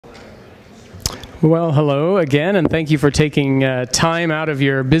Well, hello again, and thank you for taking time out of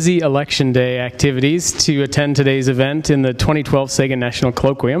your busy Election Day activities to attend today's event in the 2012 Sagan National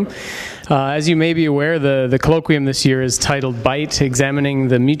Colloquium. As you may be aware, the colloquium this year is titled Bite, examining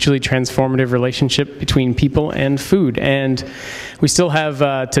the mutually transformative relationship between people and food. And we still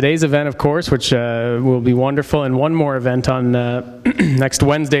have today's event, of course, which will be wonderful, and one more event on next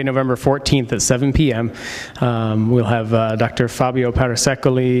Wednesday, November 14th at 7 p.m. We'll have Dr. Fabio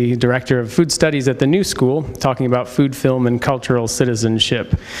Parasecoli, Director of Food Studies at the New School, talking about food, film, and cultural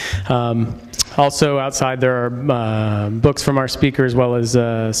citizenship. Also outside there are books from our speaker, as well as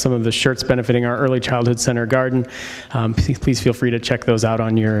some of the shirts benefiting our Early Childhood Center garden. Please feel free to check those out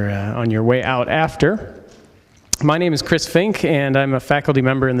on your way out after. My name is Chris Fink, and I'm a faculty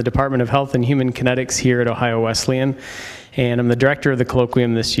member in the Department of Health and Human Kinetics here at Ohio Wesleyan, and I'm the director of the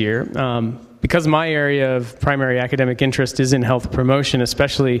colloquium this year. Because my area of primary academic interest is in health promotion,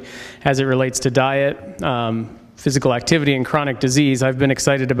 especially as it relates to diet, physical activity, and chronic disease, I've been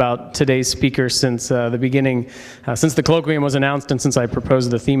excited about today's speaker since the beginning, since the colloquium was announced and since I proposed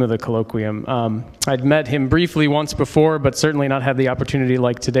the theme of the colloquium. I'd met him briefly once before, but certainly not had the opportunity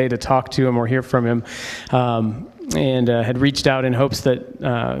like today to talk to him or hear from him. And had reached out in hopes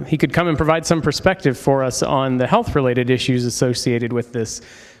that he could come and provide some perspective for us on the health-related issues associated with this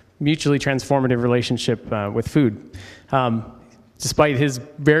mutually transformative relationship with food. Despite his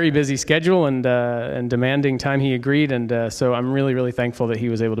very busy schedule and demanding time, he agreed, and so I'm really, really thankful that he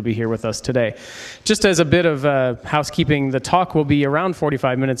was able to be here with us today. Just as a bit of housekeeping, the talk will be around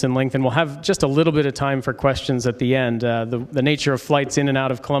 45 minutes in length, and we'll have just a little bit of time for questions at the end. The nature of flights in and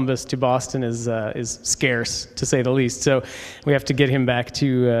out of Columbus to Boston is scarce, to say the least, so we have to get him back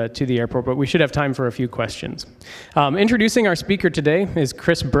to the airport, but we should have time for a few questions. Introducing our speaker today is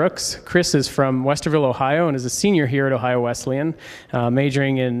Chris Brooks. Chris is from Westerville, Ohio, and is a senior here at Ohio Wesleyan.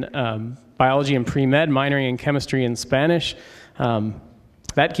 Majoring in biology and pre-med, minoring in chemistry and Spanish.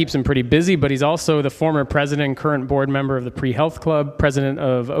 That keeps him pretty busy, but he's also the former president and current board member of the Pre-Health Club, president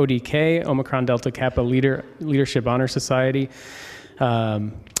of ODK, Omicron Delta Kappa Leadership Honor Society.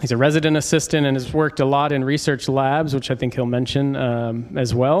 He's a resident assistant and has worked a lot in research labs, which I think he'll mention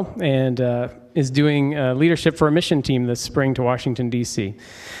as well, and is doing leadership for a mission team this spring to Washington, D.C.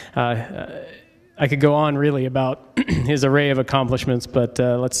 I could go on really about his array of accomplishments, but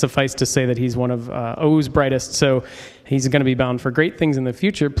let's suffice to say that he's one of OU's brightest, so he's going to be bound for great things in the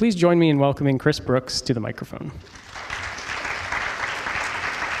future. Please join me in welcoming Chris Brooks to the microphone.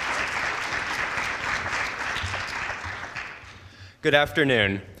 Good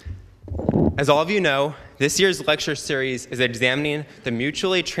afternoon. As all of you know, this year's lecture series is examining the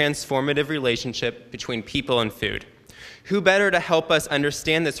mutually transformative relationship between people and food. Who better to help us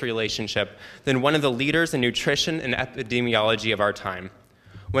understand this relationship than one of the leaders in nutrition and epidemiology of our time?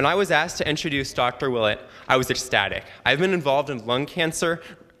 When I was asked to introduce Dr. Willett, I was ecstatic. I've been involved in lung cancer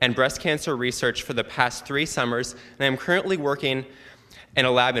and breast cancer research for the past 3 summers, and I am currently working in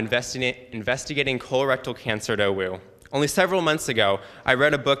a lab investigating colorectal cancer at OU. Only several months ago, I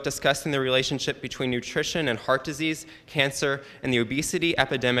read a book discussing the relationship between nutrition and heart disease, cancer, and the obesity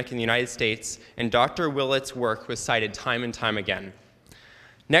epidemic in the United States, and Dr. Willett's work was cited time and time again.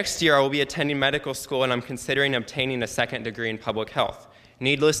 Next year, I will be attending medical school, and I'm considering obtaining a second degree in public health.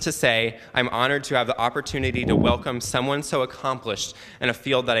 Needless to say, I'm honored to have the opportunity to welcome someone so accomplished in a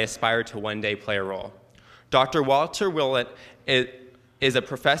field that I aspire to one day play a role. Dr. Walter Willett is a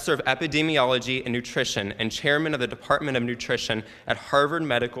professor of epidemiology and nutrition and chairman of the Department of Nutrition at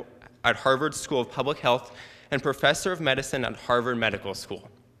Harvard School of Public Health and professor of medicine at Harvard Medical School.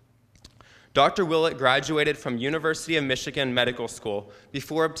 Dr. Willett graduated from University of Michigan Medical School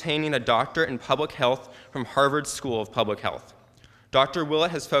before obtaining a doctorate in public health from Harvard School of Public Health. Dr.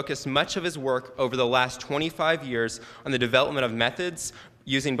 Willett has focused much of his work over the last 25 years on the development of methods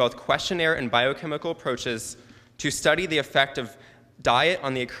using both questionnaire and biochemical approaches to study the effect of diet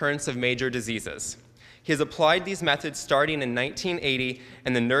on the occurrence of major diseases. He has applied these methods starting in 1980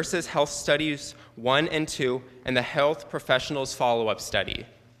 in the Nurses' Health Studies 1 and 2 and the Health Professionals Follow-Up Study.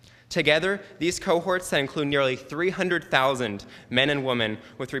 Together, these cohorts that include nearly 300,000 men and women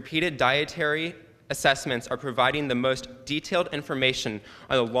with repeated dietary assessments are providing the most detailed information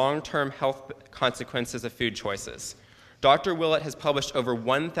on the long-term health consequences of food choices. Dr. Willett has published over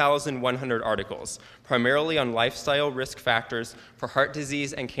 1,100 articles, primarily on lifestyle risk factors for heart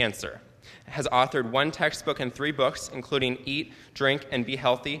disease and cancer. Has authored 1 textbook and 3 books, including Eat, Drink, and Be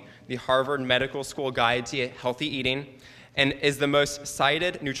Healthy, the Harvard Medical School Guide to Healthy Eating, and is the most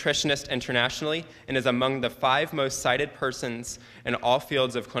cited nutritionist internationally and is among the 5 most cited persons in all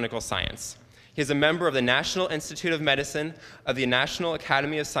fields of clinical science. He is a member of the National Institute of Medicine of the National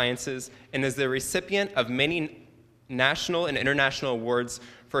Academy of Sciences and is the recipient of many national and international awards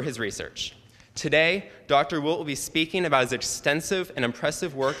for his research. Today, Dr. Willett will be speaking about his extensive and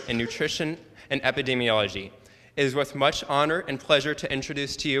impressive work in nutrition and epidemiology. It is with much honor and pleasure to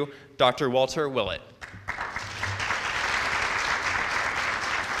introduce to you Dr. Walter Willett.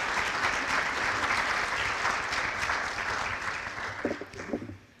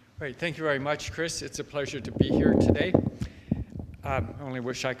 Great, thank you very much, Chris. It's a pleasure to be here today. I only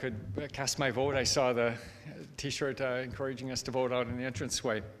wish I could cast my vote. I saw the t-shirt encouraging us to vote out in the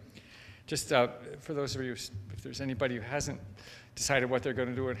entranceway. Just for those of you, if there's anybody who hasn't decided what they're going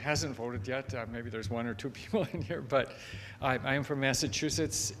to do and hasn't voted yet, maybe there's one or two people in here, but I am from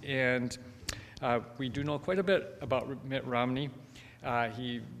Massachusetts, and we do know quite a bit about Mitt Romney.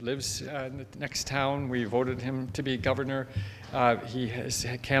 He lives in the next town. We voted him to be governor. His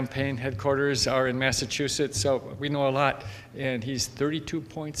campaign headquarters are in Massachusetts, so we know a lot. And he's 32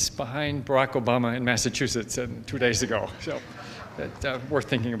 points behind Barack Obama in Massachusetts 2 days ago, so that's worth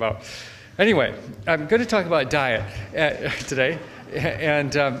thinking about. Anyway, I'm going to talk about diet today,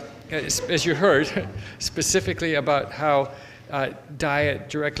 and as you heard, specifically about how diet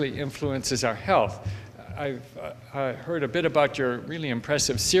directly influences our health. I've heard a bit about your really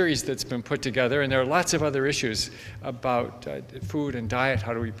impressive series that's been put together, and there are lots of other issues about food and diet.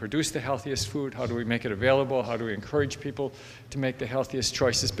 How do we produce the healthiest food? How do we make it available? How do we encourage people to make the healthiest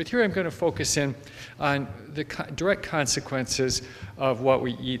choices? But here I'm going to focus in on the direct consequences of what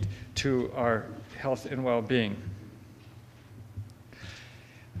we eat to our health and well-being.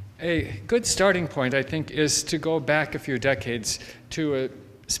 A good starting point, I think, is to go back a few decades to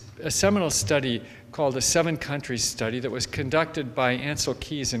a seminal study called the 7 Countries Study that was conducted by Ansel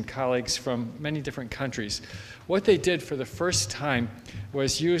Keys and colleagues from many different countries. What they did for the first time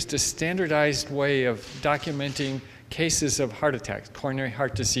was used a standardized way of documenting cases of heart attacks, coronary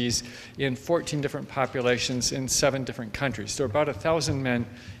heart disease, in 14 different populations in 7 different countries. So about 1,000 men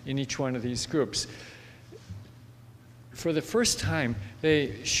in each one of these groups. For the first time,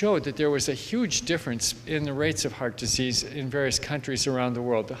 they showed that there was a huge difference in the rates of heart disease in various countries around the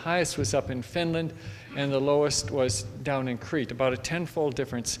world. The highest was up in Finland, and the lowest was down in Crete, about a 10-fold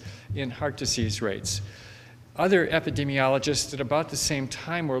difference in heart disease rates. Other epidemiologists at about the same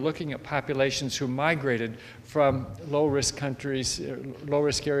time were looking at populations who migrated from low-risk countries,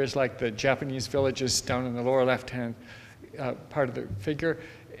 low-risk areas like the Japanese villages down in the lower left-hand part of the figure.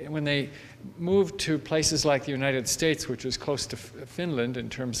 When they moved to places like the United States, which was close to Finland in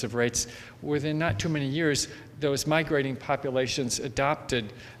terms of rates, within not too many years, those migrating populations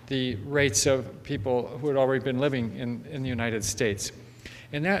adopted the rates of people who had already been living in the United States.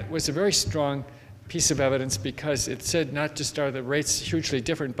 And that was a very strong piece of evidence because it said not just are the rates hugely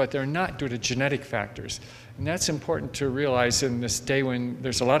different, but they're not due to genetic factors. And that's important to realize in this day when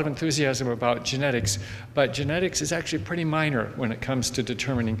there's a lot of enthusiasm about genetics, but genetics is actually pretty minor when it comes to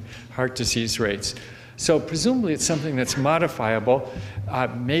determining heart disease rates. So presumably it's something that's modifiable,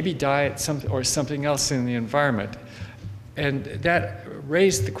 maybe diet or something else in the environment. And that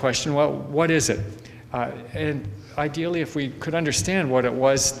raised the question, well, what is it? And ideally, if we could understand what it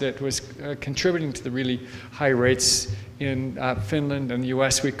was that was contributing to the really high rates in Finland and the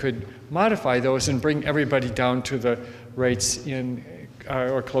US, we could modify those and bring everybody down to the rates in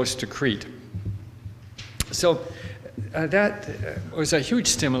or close to Crete. So that was a huge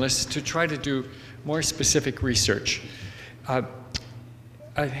stimulus to try to do more specific research.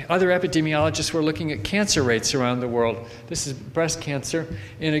 Other epidemiologists were looking at cancer rates around the world. This is breast cancer.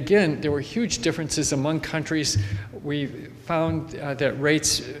 And again, there were huge differences among countries. We found that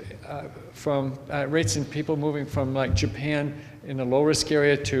rates in people moving from like Japan in the low-risk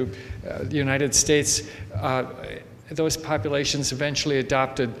area to the United States, those populations eventually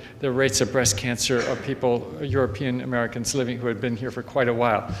adopted the rates of breast cancer of people, European Americans living who had been here for quite a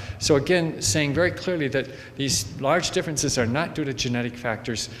while. So again, saying very clearly that these large differences are not due to genetic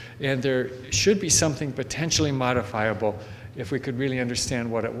factors, and there should be something potentially modifiable if we could really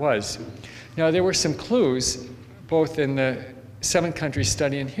understand what it was. Now, there were some clues, both in the 7-country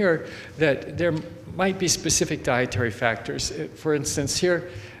study and here, that there might be specific dietary factors. For instance, here,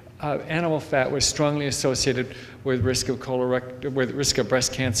 animal fat was strongly associated with risk of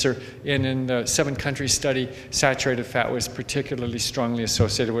breast cancer, and in the 7-country study, saturated fat was particularly strongly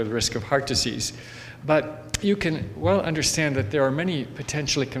associated with risk of heart disease. But you can well understand that there are many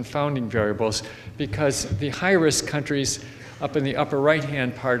potentially confounding variables because the high-risk countries up in the upper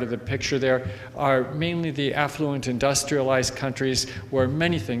right-hand part of the picture there are mainly the affluent industrialized countries where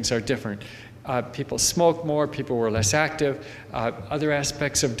many things are different. People smoked more, people were less active. Other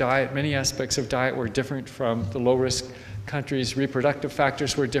aspects of diet, many aspects of diet were different from the low-risk countries. Reproductive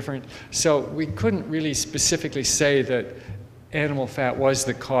factors were different. So we couldn't really specifically say that animal fat was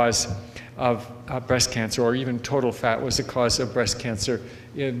the cause of breast cancer, or even total fat was the cause of breast cancer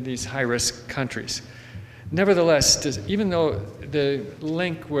in these high-risk countries. Nevertheless, even though the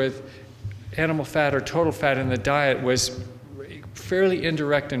link with animal fat or total fat in the diet was fairly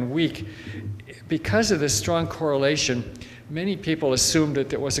indirect and weak, because of this strong correlation, many people assumed that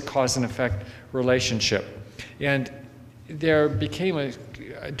there was a cause and effect relationship. And there became,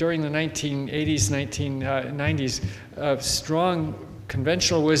 during the 1980s, 1990s, a strong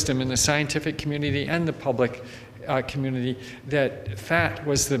conventional wisdom in the scientific community and the public community that fat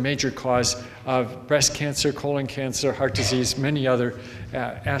was the major cause of breast cancer, colon cancer, heart disease, many other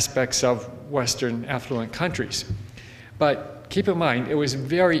aspects of Western affluent countries. But keep in mind, it was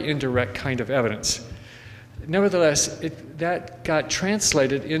very indirect kind of evidence. Nevertheless, that got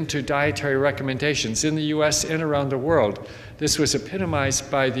translated into dietary recommendations in the US and around the world. This was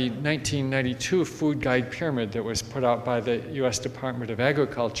epitomized by the 1992 Food Guide Pyramid that was put out by the US Department of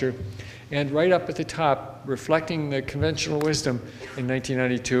Agriculture. And right up at the top, reflecting the conventional wisdom in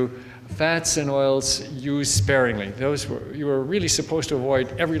 1992, fats and oils used sparingly. You were really supposed to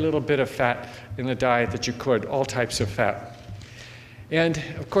avoid every little bit of fat in the diet that you could, all types of fat. And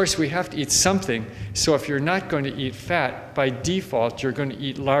of course, we have to eat something. So if you're not going to eat fat, by default, you're going to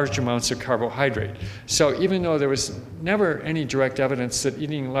eat large amounts of carbohydrate. So even though there was never any direct evidence that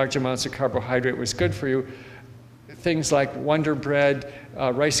eating large amounts of carbohydrate was good for you, things like Wonder Bread,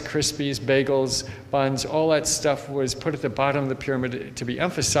 Rice Krispies, bagels, buns, all that stuff was put at the bottom of the pyramid to be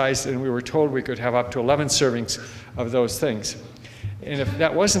emphasized, and we were told we could have up to 11 servings of those things. And if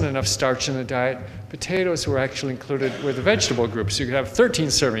that wasn't enough starch in the diet, potatoes were actually included with the vegetable group, so you could have 13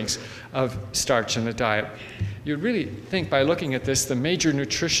 servings of starch in the diet. You'd really think by looking at this, the major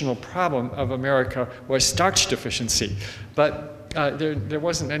nutritional problem of America was starch deficiency, but there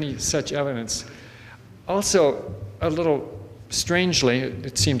wasn't any such evidence. Also, a little strangely,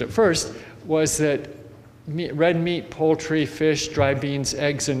 it seemed at first, was that red meat, poultry, fish, dry beans,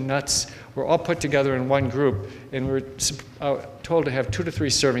 eggs, and nuts were all put together in one group, and we were told to have 2 to 3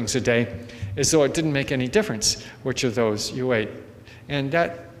 servings a day, as though it didn't make any difference which of those you ate. And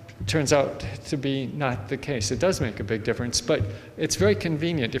that turns out to be not the case. It does make a big difference, but it's very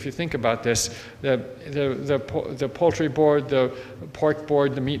convenient if you think about this. The poultry board, the pork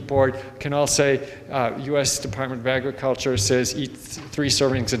board, the meat board can all say, US Department of Agriculture says eat 3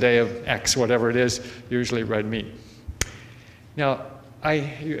 servings a day of X, whatever it is, usually red meat. Now, I,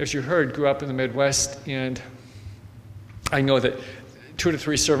 as you heard, grew up in the Midwest, and I know that 2 to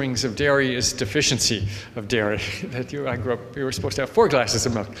 3 servings of dairy is deficiency of dairy. I grew up, we were supposed to have 4 glasses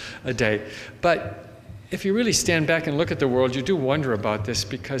of milk a day. But if you really stand back and look at the world, you do wonder about this,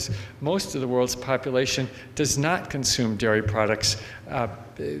 because most of the world's population does not consume dairy products.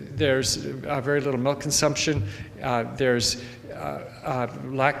 There's very little milk consumption. There's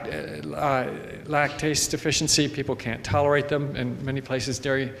lactase deficiency. People can't tolerate them. In many places,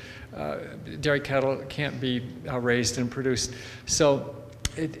 dairy cattle can't be raised and produced. So,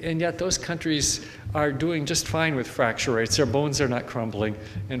 and yet those countries are doing just fine with fracture rates. Their bones are not crumbling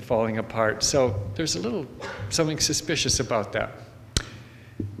and falling apart. So there's a little something suspicious about that.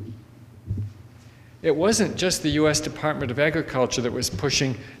 It wasn't just the US Department of Agriculture that was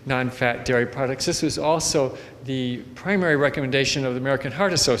pushing non-fat dairy products. This was also the primary recommendation of the American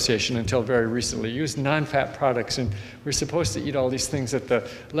Heart Association until very recently. Use non-fat products, and we're supposed to eat all these things at the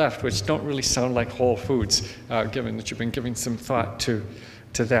left, which don't really sound like whole foods, given that you've been giving some thought to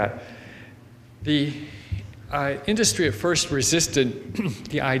that. The industry at first resisted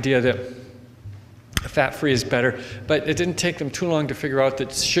the idea that fat-free is better, but it didn't take them too long to figure out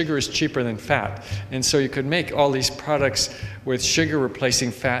that sugar is cheaper than fat. And so you could make all these products with sugar replacing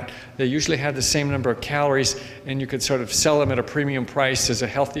fat. They usually had the same number of calories, and you could sort of sell them at a premium price as a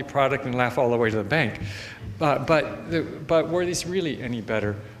healthy product and laugh all the way to the bank. But were these really any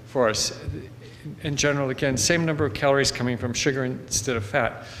better for us? In general, again, same number of calories coming from sugar instead of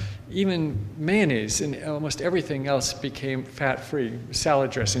fat. Even mayonnaise and almost everything else became fat-free. Salad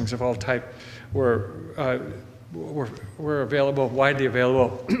dressings of all type were available, widely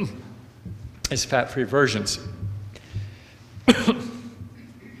available as fat-free versions.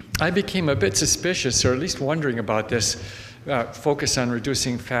 I became a bit suspicious, or at least wondering about this focus on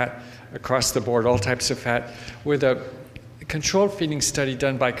reducing fat across the board, all types of fat, with a controlled feeding study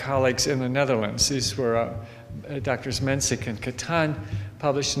done by colleagues in the Netherlands. These were Drs. Mensik and Catan,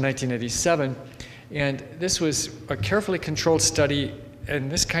 published in 1987. And this was a carefully controlled study in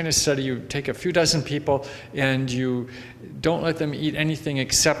this kind of study, you take a few dozen people and you don't let them eat anything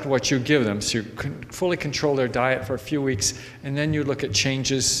except what you give them. So you fully control their diet for a few weeks, and then you look at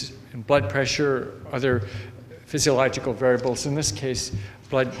changes in blood pressure, other physiological variables, in this case,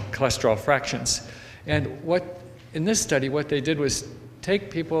 blood cholesterol fractions. And in this study, what they did was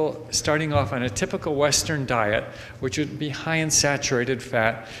take people starting off on a typical Western diet, which would be high in saturated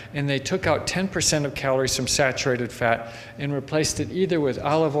fat, and they took out 10% of calories from saturated fat and replaced it either with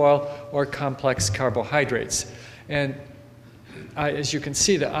olive oil or complex carbohydrates. And as you can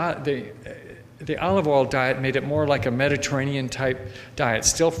see, the olive oil diet made it more like a Mediterranean type diet.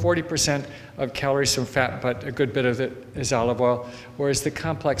 Still 40% of calories from fat, but a good bit of it is olive oil, whereas the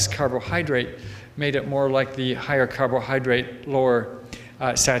complex carbohydrate made it more like the higher carbohydrate, lower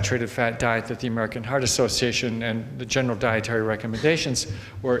saturated fat diet that the American Heart Association and the general dietary recommendations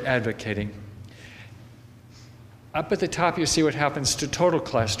were advocating. Up at the top, you see what happens to total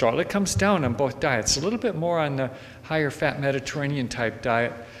cholesterol. It comes down on both diets, a little bit more on the higher fat Mediterranean type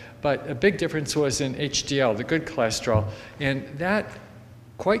diet, but a big difference was in HDL, the good cholesterol, and that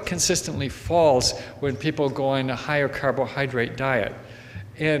quite consistently falls when people go on a higher carbohydrate diet.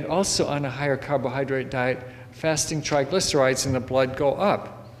 And also on a higher carbohydrate diet, fasting triglycerides in the blood go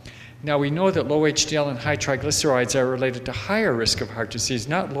up. Now we know that low HDL and high triglycerides are related to higher risk of heart disease,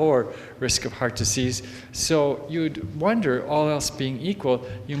 not lower risk of heart disease. So you'd wonder, all else being equal,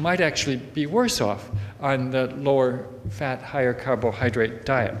 you might actually be worse off on the lower fat, higher carbohydrate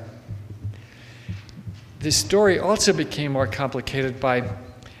diet. The story also became more complicated by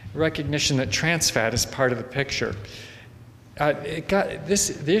recognition that trans fat is part of the picture.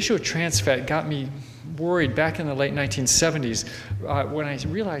 The issue of trans fat got me worried back in the late 1970s when I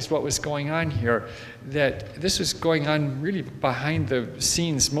realized what was going on here, that this was going on really behind the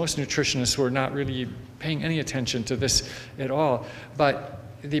scenes. Most nutritionists were not really paying any attention to this at all. But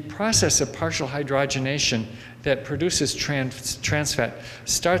the process of partial hydrogenation that produces trans fat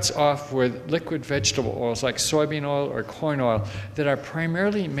starts off with liquid vegetable oils like soybean oil or corn oil that are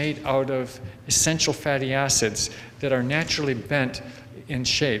primarily made out of essential fatty acids that are naturally bent in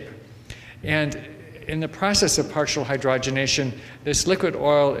shape. And in the process of partial hydrogenation, this liquid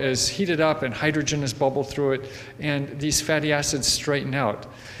oil is heated up and hydrogen is bubbled through it, and these fatty acids straighten out.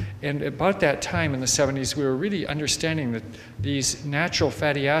 And about that time in the 70s, we were really understanding that these natural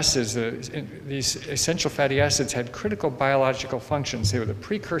fatty acids, these essential fatty acids, had critical biological functions. They were the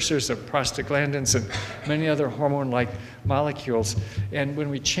precursors of prostaglandins and many other hormone-like molecules. And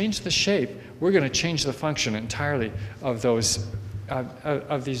when we change the shape, we're going to change the function entirely of those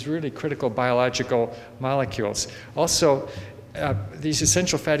of these really critical biological molecules. Also, these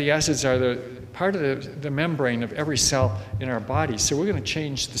essential fatty acids are part of the membrane of every cell in our body. So we're going to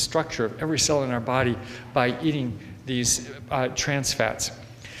change the structure of every cell in our body by eating these trans fats.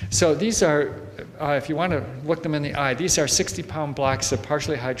 So these are, if you want to look them in the eye, these are 60-pound blocks of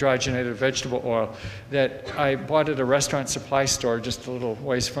partially hydrogenated vegetable oil that I bought at a restaurant supply store just a little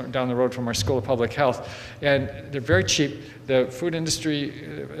ways down the road from our School of Public Health. And they're very cheap. The food industry,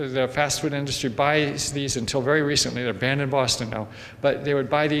 the fast food industry buys these until very recently. They're banned in Boston now. But they would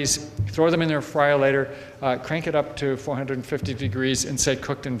buy these, throw them in their fryer later, crank it up to 450 degrees, and say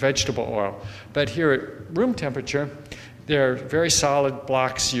cooked in vegetable oil. But here at room temperature, they're very solid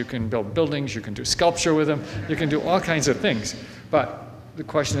blocks. You can build buildings, you can do sculpture with them, you can do all kinds of things. But the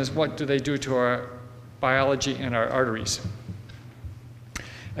question is, what do they do to our biology and our arteries?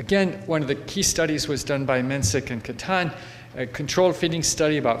 Again, one of the key studies was done by Mensick and Katan, a controlled feeding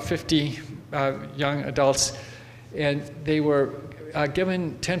study, about 50 young adults, and they were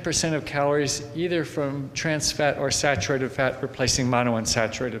given 10% of calories either from trans fat or saturated fat, replacing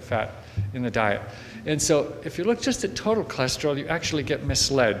monounsaturated fat in the diet. And so if you look just at total cholesterol, you actually get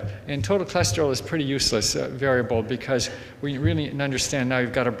misled. And total cholesterol is pretty useless variable because we really understand now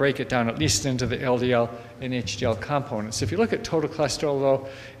you've got to break it down at least into the LDL and HDL components. If you look at total cholesterol, though,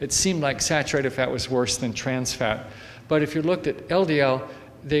 it seemed like saturated fat was worse than trans fat. But if you looked at LDL,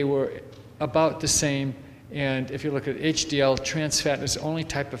 they were about the same. And if you look at HDL, trans fat is the only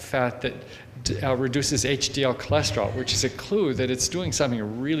type of fat that reduces HDL cholesterol, which is a clue that it's doing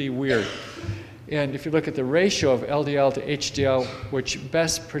something really weird. And if you look at the ratio of LDL to HDL, which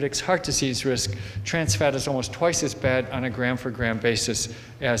best predicts heart disease risk, trans fat is almost twice as bad on a gram-for-gram basis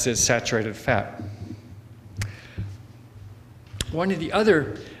as is saturated fat. One of the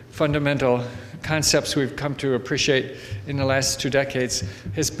other fundamental concepts we've come to appreciate in the last 2 decades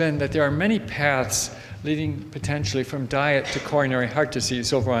has been that there are many paths leading potentially from diet to coronary heart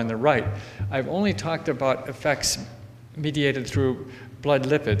disease over on the right. I've only talked about effects mediated through blood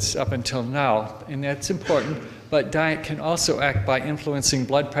lipids up until now, and that's important, But diet can also act by influencing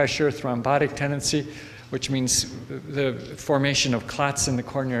blood pressure, thrombotic tendency, which means the formation of clots in the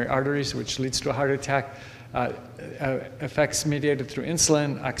coronary arteries, which leads to a heart attack, effects mediated through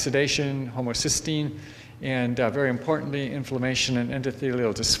insulin, oxidation, homocysteine, and very importantly, inflammation and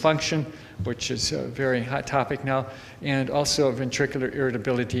endothelial dysfunction, which is a very hot topic now, and also ventricular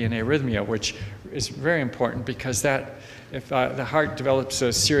irritability and arrhythmia, which is very important because that, if the heart develops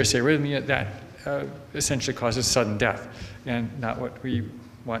a serious arrhythmia, that essentially causes sudden death, and not what we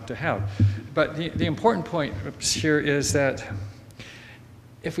want to have. But the important point here is that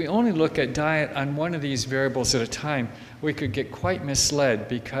if we only look at diet on one of these variables at a time, we could get quite misled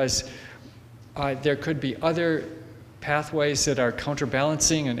because there could be other pathways that are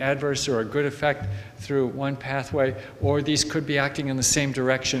counterbalancing an adverse or a good effect through one pathway, or these could be acting in the same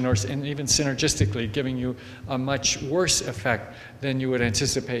direction and even synergistically giving you a much worse effect than you would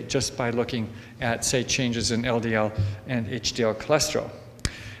anticipate just by looking at, say, changes in LDL and HDL cholesterol.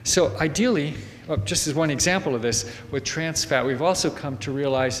 So ideally, just as one example of this, with trans fat, we've also come to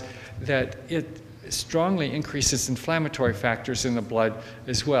realize that it strongly increases inflammatory factors in the blood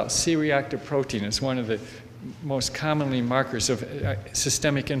as well. C-reactive protein is one of the most commonly markers of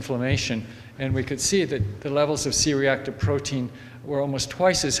systemic inflammation, and we could see that the levels of C-reactive protein were almost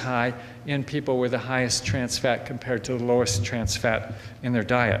twice as high in people with the highest trans fat compared to the lowest trans fat in their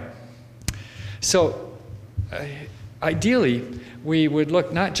diet. So ideally, we would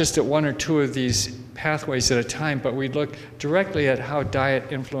look not just at one or two of these pathways at a time, but we'd look directly at how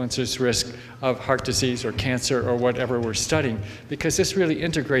diet influences risk of heart disease or cancer or whatever we're studying, because this really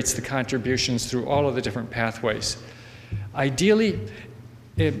integrates the contributions through all of the different pathways. Ideally,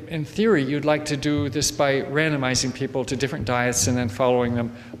 in theory, you'd like to do this by randomizing people to different diets and then following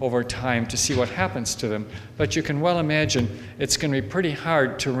them over time to see what happens to them. But you can well imagine it's going to be pretty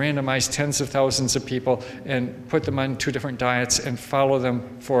hard to randomize tens of thousands of people and put them on two different diets and follow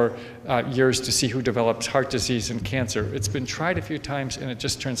them for years to see who develops heart disease and cancer. It's been tried a few times, and it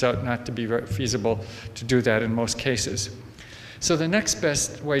just turns out not to be very feasible to do that in most cases. So the next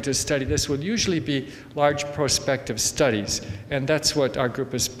best way to study this would usually be large prospective studies, and that's what our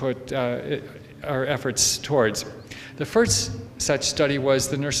group has put our efforts towards. The first such study was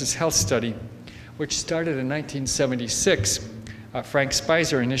the Nurses' Health Study, which started in 1976. Frank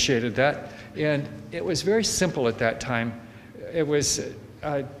Spicer initiated that, and it was very simple at that time. It was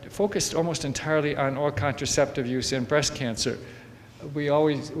focused almost entirely on oral contraceptive use in breast cancer. We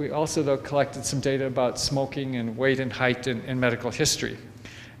also, though, collected some data about smoking and weight and height and medical history.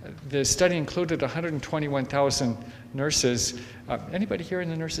 The study included 121,000 nurses. Anybody here in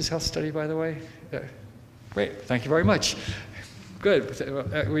the Nurses' Health Study, by the way? Great, thank you very much. Good.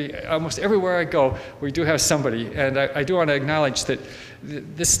 Almost everywhere I go, we do have somebody, and I do want to acknowledge that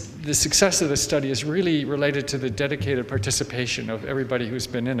the success of this study is really related to the dedicated participation of everybody who's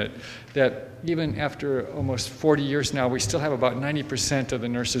been in it. That even after almost 40 years now, we still have about 90% of the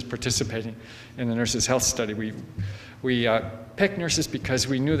nurses participating in the Nurses' Health Study. We picked nurses because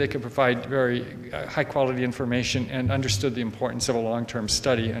we knew they could provide very high-quality information and understood the importance of a long-term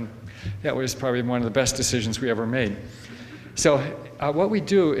study, and that was probably one of the best decisions we ever made. So what we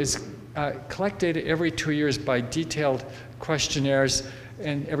do is collect data every 2 years by detailed questionnaires,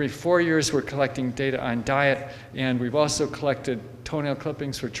 and every 4 years we're collecting data on diet, and we've also collected toenail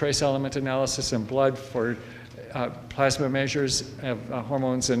clippings for trace element analysis and blood for plasma measures of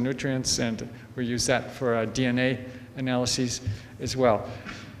hormones and nutrients, and we use that for DNA analyses as well.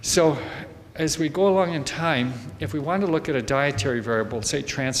 So as we go along in time, if we want to look at a dietary variable, say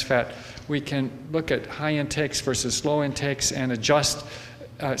trans fat, we can look at high intakes versus low intakes and adjust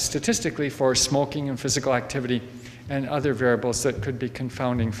statistically for smoking and physical activity and other variables that could be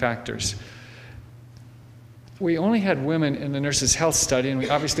confounding factors. We only had women in the Nurses' Health Study, and we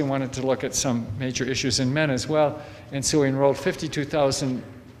obviously wanted to look at some major issues in men as well, and so we enrolled 52,000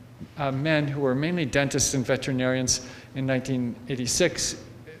 men who were mainly dentists and veterinarians in 1986,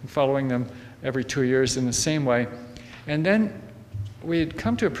 following them every 2 years in the same way. And then we had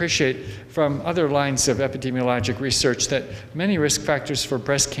come to appreciate from other lines of epidemiologic research that many risk factors for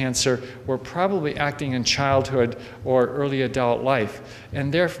breast cancer were probably acting in childhood or early adult life.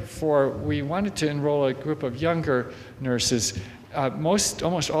 And therefore, we wanted to enroll a group of younger nurses. Almost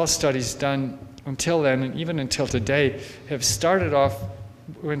all studies done until then, and even until today, have started off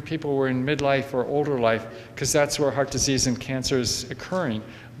when people were in midlife or older life, because that's where heart disease and cancer is occurring.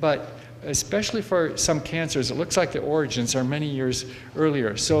 But especially for some cancers, it looks like the origins are many years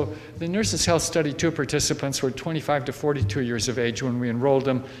earlier. So the Nurses' Health Study 2 participants were 25 to 42 years of age when we enrolled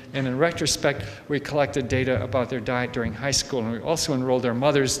them, and in retrospect, we collected data about their diet during high school, and we also enrolled their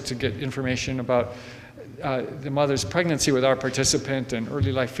mothers to get information about the mother's pregnancy with our participant and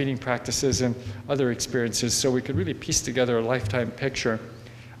early life feeding practices and other experiences, so we could really piece together a lifetime picture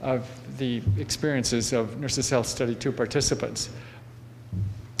of the experiences of Nurses Health Study 2 participants.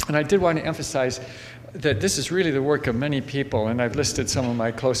 And I did want to emphasize that this is really the work of many people, and I've listed some of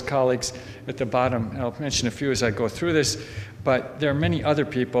my close colleagues at the bottom, and I'll mention a few as I go through this, but there are many other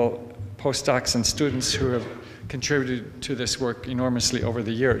people, postdocs and students, who have contributed to this work enormously over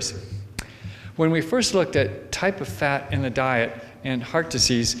the years. When we first looked at type of fat in the diet and heart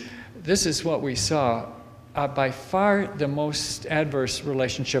disease, this is what we saw. By far the most adverse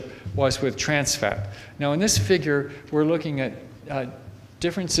relationship was with trans fat. Now in this figure, we're looking at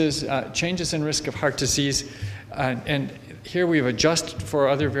differences, changes in risk of heart disease, and here we've adjusted for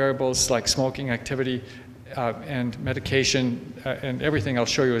other variables like smoking activity and medication, and everything I'll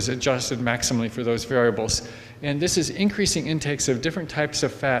show you is adjusted maximally for those variables. And this is increasing intakes of different types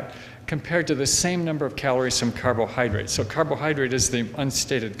of fat compared to the same number of calories from carbohydrates. So carbohydrate is the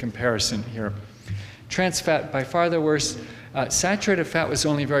unstated comparison here. Trans fat, by far the worst. Saturated fat was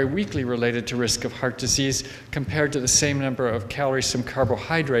only very weakly related to risk of heart disease compared to the same number of calories from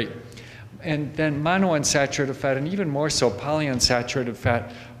carbohydrate. And then monounsaturated fat, and even more so polyunsaturated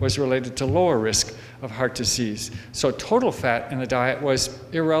fat, was related to lower risk of heart disease. So total fat in the diet was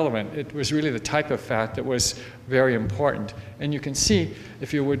irrelevant. It was really the type of fat that was very important. And you can see,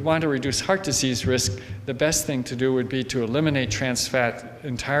 if you would want to reduce heart disease risk, the best thing to do would be to eliminate trans fat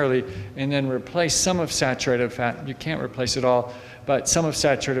entirely and then replace some of saturated fat. You can't replace it all, but some of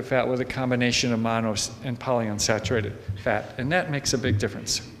saturated fat with a combination of mono and polyunsaturated fat. And that makes a big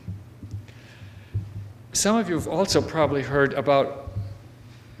difference. Some of you have also probably heard about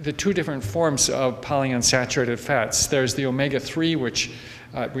the two different forms of polyunsaturated fats. There's the omega-3, which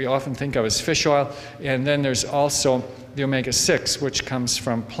we often think of as fish oil, and then there's also the omega-6, which comes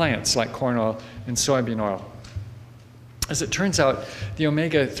from plants like corn oil and soybean oil. As it turns out, the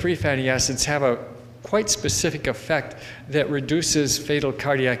omega-3 fatty acids have a quite specific effect that reduces fatal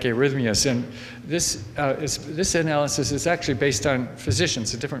cardiac arrhythmias. And this analysis is actually based on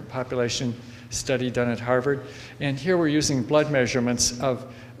physicians, a different population study done at Harvard. And here we're using blood measurements of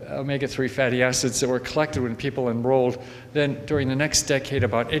omega-3 fatty acids that were collected when people enrolled. Then during the next decade,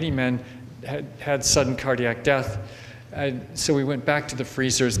 about 80 men had sudden cardiac death. And so we went back to the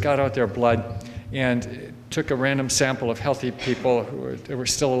freezers, got out their blood, and took a random sample of healthy people who were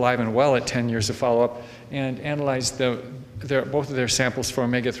still alive and well at 10 years of follow-up and analyzed both of their samples for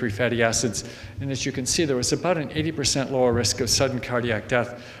omega-3 fatty acids. And as you can see, there was about an 80% lower risk of sudden cardiac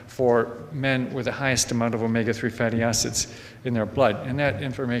death for men with the highest amount of omega-3 fatty acids in their blood. And that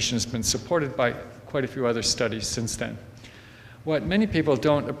information has been supported by quite a few other studies since then. What many people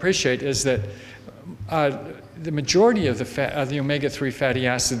don't appreciate is that the majority of the omega-3 fatty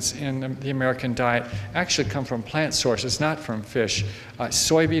acids in the American diet actually come from plant sources, not from fish.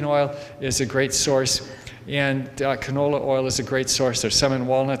 Soybean oil is a great source, and canola oil is a great source. There's some in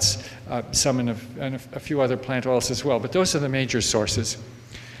walnuts, some in a few other plant oils as well, but those are the major sources.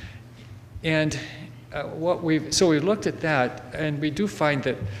 And so we've looked at that, and we do find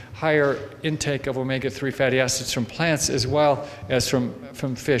that higher intake of omega-3 fatty acids from plants as well as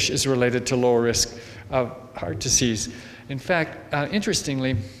from fish is related to lower risk of heart disease. In fact,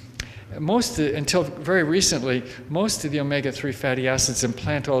 interestingly, until very recently, most of the omega-3 fatty acids in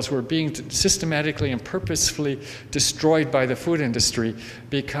plant oils were being systematically and purposefully destroyed by the food industry,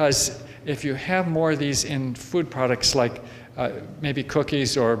 because if you have more of these in food products like maybe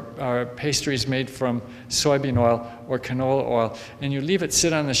cookies or pastries made from soybean oil or canola oil, and you leave it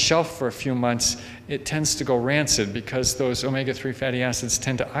sit on the shelf for a few months, it tends to go rancid because those omega-3 fatty acids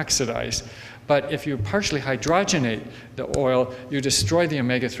tend to oxidize. But if you partially hydrogenate the oil, you destroy the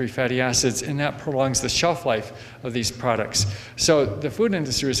omega-3 fatty acids, and that prolongs the shelf life of these products. So the food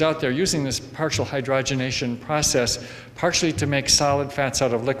industry is out there using this partial hydrogenation process, partially to make solid fats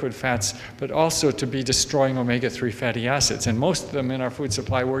out of liquid fats, but also to be destroying omega-3 fatty acids. And most of them in our food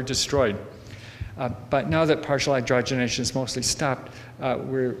supply were destroyed. But now that partial hydrogenation is mostly stopped,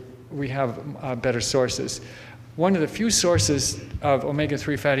 we have better sources. One of the few sources of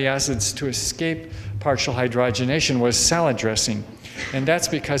omega-3 fatty acids to escape partial hydrogenation was salad dressing. And that's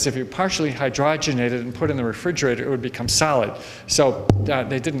because if you partially hydrogenate it and put it in the refrigerator, it would become solid. So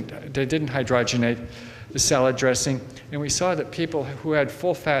they didn't hydrogenate the salad dressing. And we saw that people who had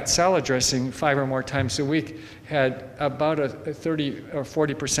full-fat salad dressing 5 or more times a week had about a 30 or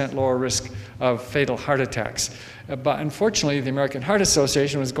 40% lower risk of fatal heart attacks. But unfortunately, the American Heart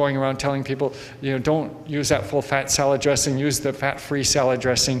Association was going around telling people, don't use that full-fat salad dressing, use the fat-free salad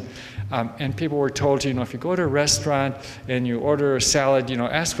dressing. And people were told, you know, if you go to a restaurant and you order a salad, you know,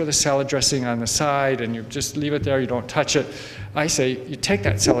 ask for the salad dressing on the side and you just leave it there, you don't touch it. I say, you take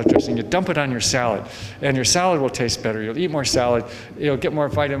that salad dressing, you dump it on your salad, and your salad will taste better. You'll eat more salad, you'll get more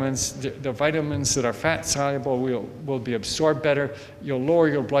vitamins. The vitamins that are fat soluble will be absorbed better. You'll lower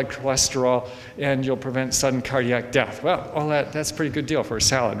your blood cholesterol, and you'll prevent sudden cardiac death. Well, all that's a pretty good deal for a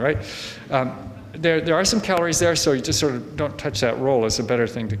salad, right? There are some calories there, so you just sort of don't touch that roll is a better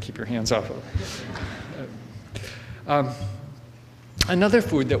thing to keep your hands off of. Another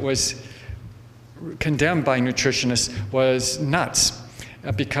food that was condemned by nutritionists was nuts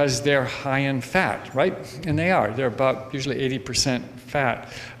because they're high in fat, right? And they are. They're about usually 80%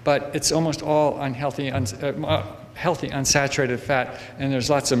 fat, but it's almost all unhealthy, healthy unsaturated fat, and there's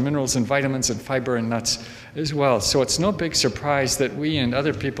lots of minerals and vitamins and fiber in nuts as well. So it's no big surprise that we and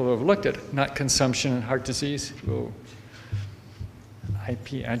other people who have looked at nut consumption and heart disease. Whoa.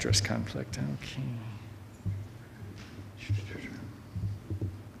 IP address conflict. Okay.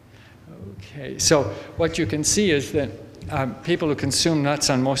 Okay. So what you can see is that people who consume nuts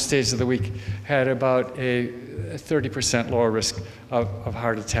on most days of the week had about a 30% lower risk of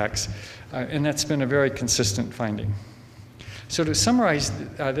heart attacks. And that's been a very consistent finding. So to summarize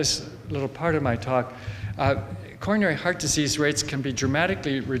this little part of my talk, coronary heart disease rates can be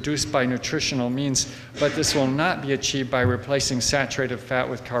dramatically reduced by nutritional means, but this will not be achieved by replacing saturated fat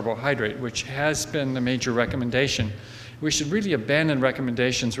with carbohydrate, which has been the major recommendation. We should really abandon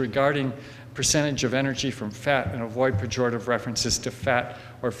recommendations regarding percentage of energy from fat and avoid pejorative references to fat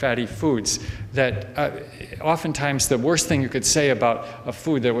or fatty foods. That oftentimes the worst thing you could say about a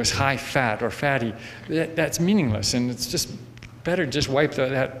food that was high fat or fatty, that's meaningless, and it's just better just wipe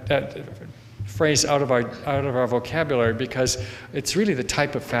that phrase out of our vocabulary, because it's really the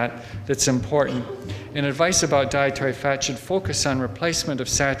type of fat that's important. And advice about dietary fat should focus on replacement of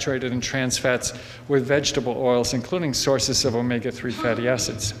saturated and trans fats with vegetable oils, including sources of omega-3 fatty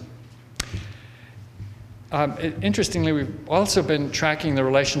acids. Interestingly, we've also been tracking the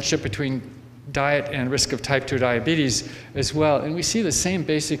relationship between diet and risk of type 2 diabetes as well, and we see the same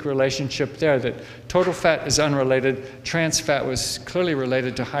basic relationship there, that total fat is unrelated, trans fat was clearly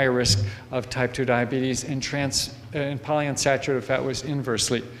related to higher risk of type 2 diabetes, and polyunsaturated fat was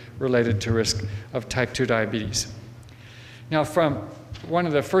inversely related to risk of type 2 diabetes. Now, from one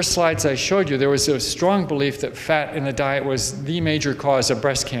of the first slides I showed you, there was a strong belief that fat in the diet was the major cause of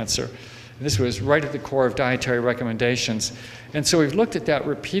breast cancer. This was right at the core of dietary recommendations. And so we've looked at that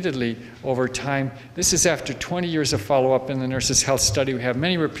repeatedly over time. This is after 20 years of follow-up in the Nurses' Health Study. We have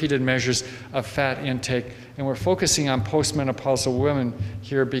many repeated measures of fat intake, and we're focusing on postmenopausal women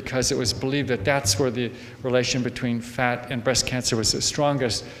here because it was believed that that's where the relation between fat and breast cancer was the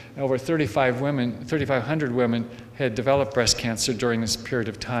strongest. Over 3,500 women had developed breast cancer during this period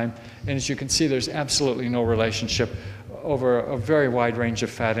of time. And as you can see, there's absolutely no relationship over a very wide range of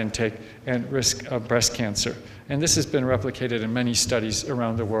fat intake and risk of breast cancer. And this has been replicated in many studies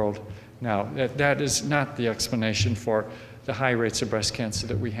around the world now. That is not the explanation for the high rates of breast cancer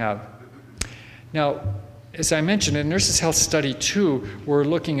that we have. Now, as I mentioned, in Nurses' Health Study 2, we're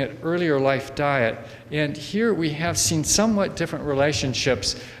looking at earlier life diet. And here we have seen somewhat different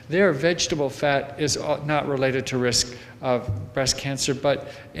relationships. There, vegetable fat is not related to risk of breast cancer,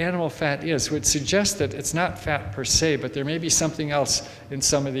 but animal fat is, which suggests that it's not fat per se, but there may be something else in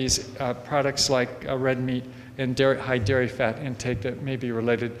some of these products like red meat and high dairy fat intake that may be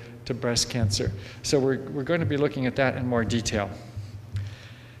related to breast cancer. So we're going to be looking at that in more detail.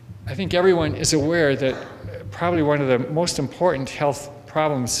 I think everyone is aware that probably one of the most important health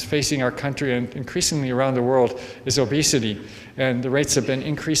problems facing our country and increasingly around the world is obesity. And the rates have been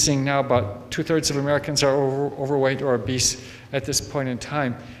increasing now. About 2/3 of Americans are overweight or obese at this point in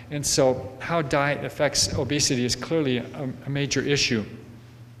time. And so how diet affects obesity is clearly a major issue.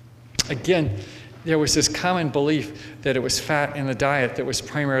 Again, there was this common belief that it was fat in the diet that was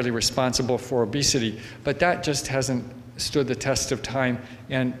primarily responsible for obesity, but that just hasn't stood the test of time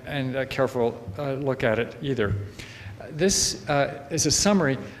and a careful look at it either. This is a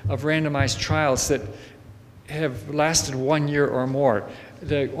summary of randomized trials that have lasted 1 year or more.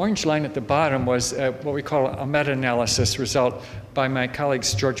 The orange line at the bottom was what we call a meta-analysis result by my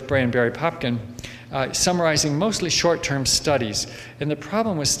colleagues George Bray and Barry Popkin, summarizing mostly short-term studies. And the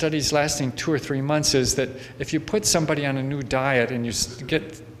problem with studies lasting 2 or 3 months is that if you put somebody on a new diet and you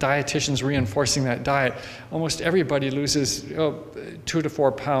get dietitians reinforcing that diet, almost everybody loses 2 to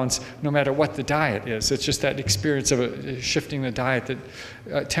 4 pounds no matter what the diet is. It's just that experience of shifting the diet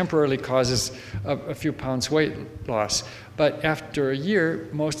that temporarily causes a few pounds weight loss. But after a year,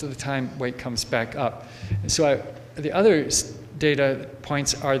 most of the time weight comes back up. And so the other data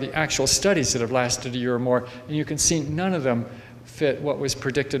points are the actual studies that have lasted a year or more, and you can see none of them fit what was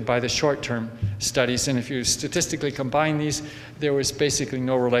predicted by the short-term studies. And if you statistically combine these, there was basically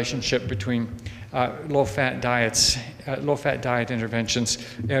no relationship between low-fat diet interventions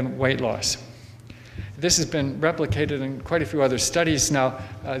and weight loss. This has been replicated in quite a few other studies now.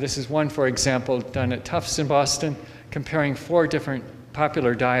 This is one, for example, done at Tufts in Boston, comparing 4 different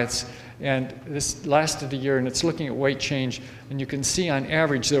popular diets. And this lasted a year, and it's looking at weight change. And you can see on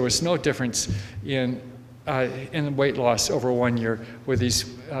average there was no difference in weight loss over 1 year with these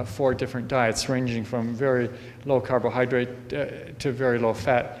 4 different diets, ranging from very low carbohydrate to very low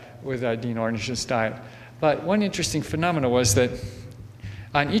fat with Dean Ornish's diet. But one interesting phenomenon was that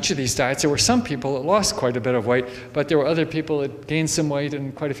on each of these diets, there were some people that lost quite a bit of weight, but there were other people that gained some weight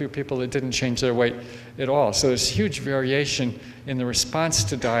and quite a few people that didn't change their weight at all. So there's huge variation in the response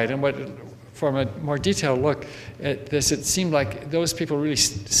to diet. And from a more detailed look at this, it seemed like those people really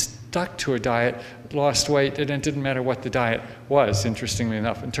stuck to a diet, lost weight, and it didn't matter what the diet was, interestingly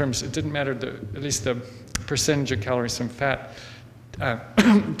enough. It didn't matter, at least the percentage of calories from fat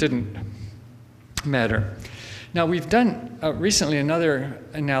didn't matter. Now, we've done recently another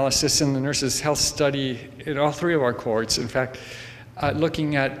analysis in the nurses' health study in all 3 of our cohorts, in fact,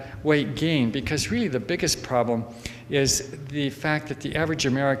 looking at weight gain, because really the biggest problem is the fact that the average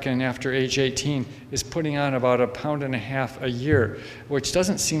American after age 18 is putting on about 1.5 pounds a year, which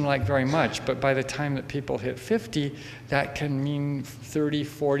doesn't seem like very much, but by the time that people hit 50, that can mean 30,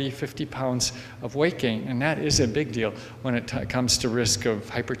 40, 50 pounds of weight gain, and that is a big deal when it comes to risk of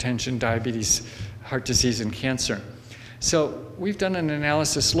hypertension, diabetes, heart disease, and cancer. So we've done an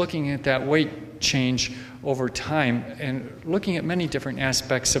analysis looking at that weight change over time and looking at many different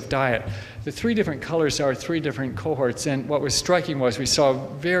aspects of diet. The 3 different colors are 3 different cohorts, and what was striking was we saw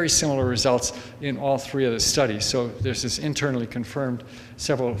very similar results in all 3 of the studies. So there's this internally confirmed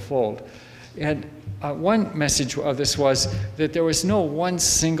several-fold. And one message of this was that there was no one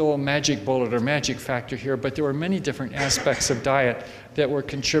single magic bullet or magic factor here, but there were many different aspects of diet that were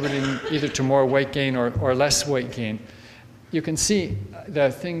contributing either to more weight gain or less weight gain. You can see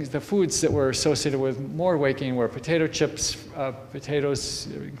the foods that were associated with more weight gain were potato chips, potatoes,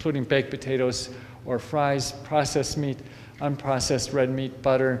 including baked potatoes or fries, processed meat, unprocessed red meat,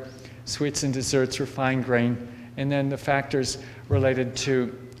 butter, sweets and desserts, refined grain, and then the factors related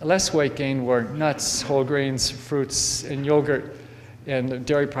to less weight gain were nuts, whole grains, fruits, and yogurt, and the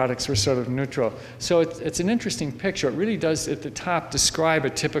dairy products were sort of neutral. So it's an interesting picture. It really does, at the top, describe a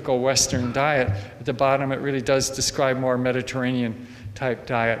typical Western diet. At the bottom, it really does describe more Mediterranean-type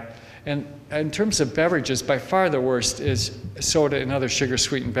diet. And in terms of beverages, by far the worst is soda and other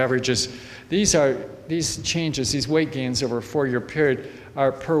sugar-sweetened beverages. These changes, these weight gains over a 4-year period,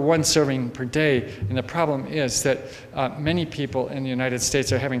 are per 1 serving per day, and the problem is that many people in the United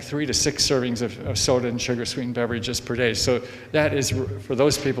States are having 3 to 6 servings of soda and sugar-sweetened beverages per day. So that is, for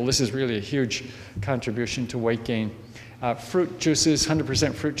those people, this is really a huge contribution to weight gain. Fruit juices,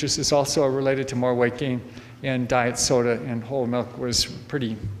 100% fruit juices also are related to more weight gain, and diet soda and whole milk was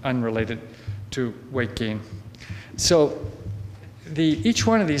pretty unrelated to weight gain. So each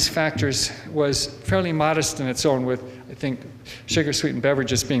one of these factors was fairly modest in its own, with, I think, sugar-sweetened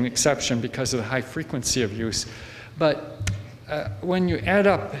beverages being an exception because of the high frequency of use. But when you add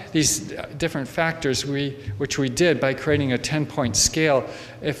up these different factors, which we did by creating a 10-point scale,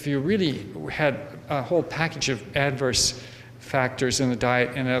 if you really had a whole package of adverse factors in the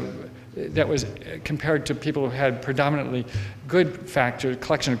diet and that was compared to people who had predominantly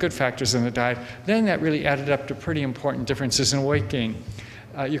collection of good factors in the diet, then that really added up to pretty important differences in weight gain.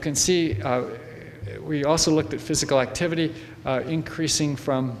 You can see we also looked at physical activity increasing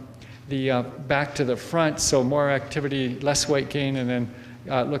from the back to the front, so more activity, less weight gain, and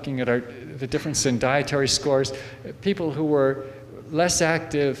then looking at the difference in dietary scores. People who were less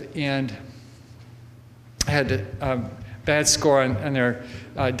active and had a bad score on their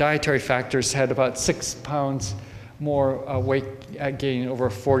dietary factors had about 6 pounds more weight gain over a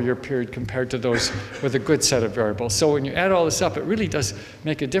 4-year period compared to those with a good set of variables. So when you add all this up, it really does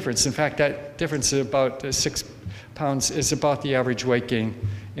make a difference. In fact, that difference is about 6 pounds is about the average weight gain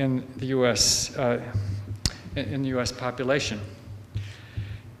in the U.S. Population.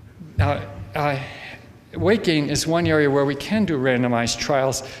 Now, weight gain is one area where we can do randomized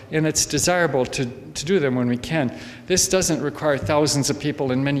trials, and it's desirable to do them when we can. This doesn't require thousands of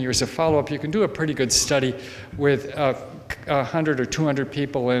people and many years of follow-up. You can do a pretty good study with 100 or 200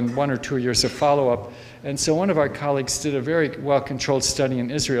 people and 1 or 2 years of follow-up. And so one of our colleagues did a very well-controlled study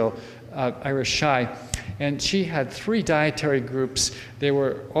in Israel, Irish Shai, And she had 3 dietary groups. They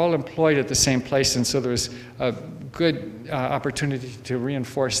were all employed at the same place, and so there was a good opportunity to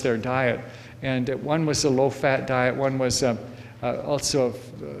reinforce their diet. And one was a low-fat diet, one was also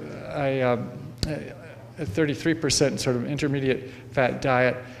a 33% sort of intermediate fat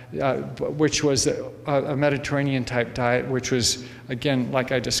diet, which was a Mediterranean type diet, which was, again,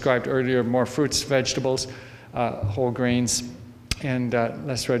 like I described earlier, more fruits, vegetables, whole grains, and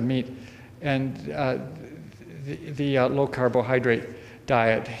less red meat, and the low carbohydrate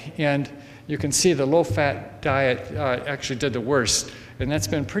diet. And you can see the low fat diet actually did the worst. And that's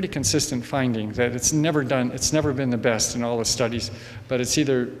been pretty consistent finding, that it's never been the best in all the studies, but it's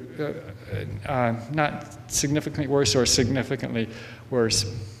either not significantly worse or significantly worse.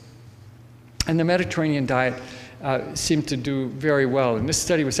 And the Mediterranean diet seemed to do very well. And this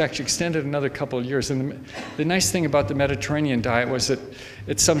study was actually extended another couple of years. And the nice thing about the Mediterranean diet was that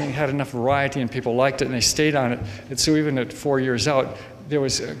it's something that had enough variety and people liked it and they stayed on it. And so even at 4 years out, there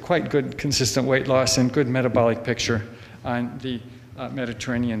was quite good consistent weight loss and good metabolic picture on the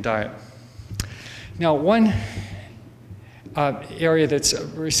Mediterranean diet. Now, one area that's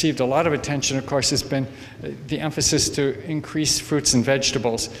received a lot of attention, of course, has been the emphasis to increase fruits and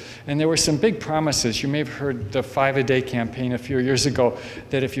vegetables. And there were some big promises. You may have heard the 5-a-day campaign a few years ago,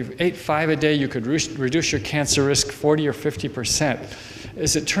 that if you ate 5 a day, you could reduce your cancer risk 40 or 50%.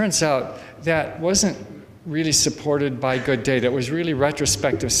 As it turns out, that wasn't really supported by good data. It was really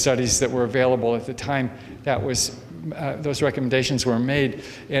retrospective studies that were available at the time that was those recommendations were made.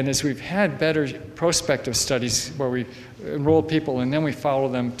 And as we've had better prospective studies where we enroll people and then we follow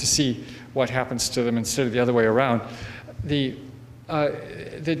them to see what happens to them instead of the other way around, the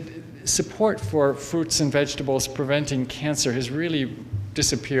support for fruits and vegetables preventing cancer has really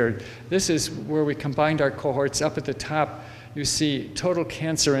disappeared. This is where we combined our cohorts. Up at the top, you see total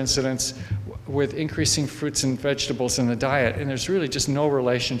cancer incidence with increasing fruits and vegetables in the diet, and there's really just no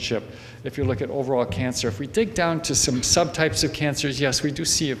relationship if you look at overall cancer. If we dig down to some subtypes of cancers, yes, we do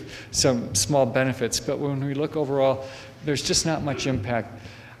see some small benefits, but when we look overall, there's just not much impact.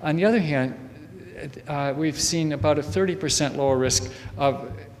 On the other hand, we've seen about a 30% lower risk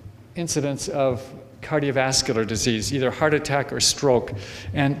of incidence of cardiovascular disease, either heart attack or stroke.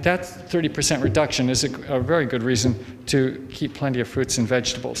 And that 30% reduction is a very good reason to keep plenty of fruits and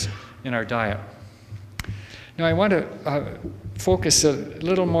vegetables in our diet. Now I want to focus a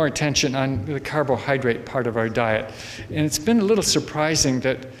little more attention on the carbohydrate part of our diet. And it's been a little surprising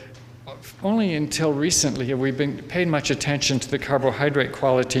that only until recently have we been paid much attention to the carbohydrate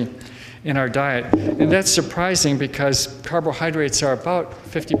quality in our diet. And that's surprising because carbohydrates are about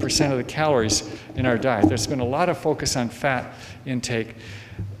 50% of the calories in our diet. There's been a lot of focus on fat intake.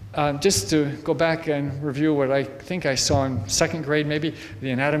 Just to go back and review what I think I saw in 2nd grade, maybe, the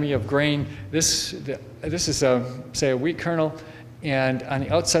anatomy of grain. This is, say, a wheat kernel, and on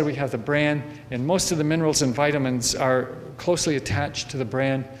the outside we have the bran, and most of the minerals and vitamins are closely attached to the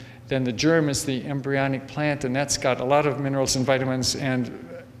bran. Then the germ is the embryonic plant, and that's got a lot of minerals and vitamins and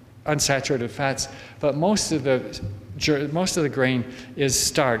unsaturated fats, but most of the grain is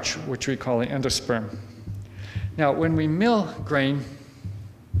starch, which we call the endosperm. Now, when we mill grain,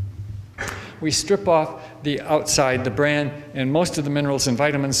 we strip off the outside, the bran, and most of the minerals and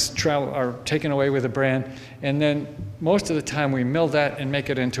vitamins are taken away with the bran, and then most of the time we mill that and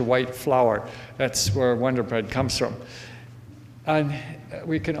make it into white flour. That's where Wonder Bread comes from. And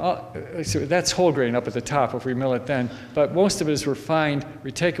we can, so that's whole grain up at the top if we mill it then, but most of it is refined.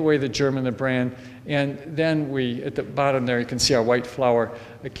 We take away the germ and the bran, and then at the bottom there, you can see our white flour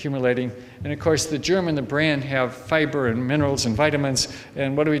accumulating. And of course, the germ and the bran have fiber and minerals and vitamins,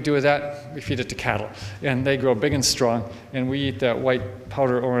 and what do we do with that? We feed it to cattle, and they grow big and strong, and we eat that white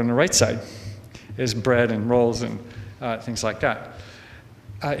powder over on the right side is bread and rolls and things like that.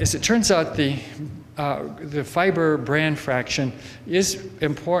 As it turns out, the fiber bran fraction is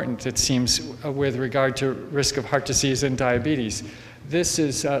important, it seems, with regard to risk of heart disease and diabetes. This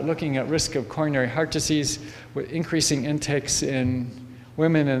is looking at risk of coronary heart disease with increasing intakes in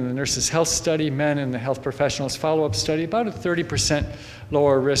women in the Nurses' Health Study, men in the Health Professionals Follow-Up Study, about a 30%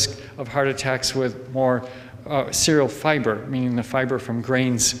 lower risk of heart attacks with more cereal fiber, meaning the fiber from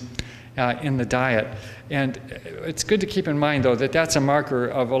grains in the diet. And it's good to keep in mind, though, that that's a marker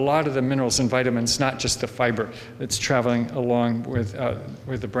of a lot of the minerals and vitamins, not just the fiber that's traveling along with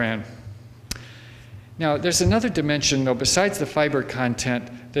the bran. Now, there's another dimension, though, besides the fiber content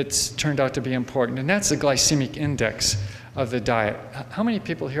that's turned out to be important, and that's the glycemic index of the diet. How many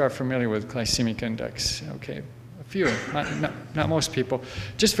people here are familiar with glycemic index? Okay, a few, not most people.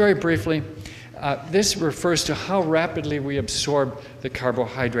 Just very briefly, This refers to how rapidly we absorb the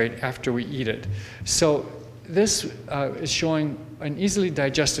carbohydrate after we eat it. So this is showing an easily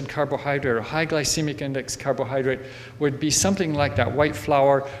digested carbohydrate or high glycemic index carbohydrate would be something like that white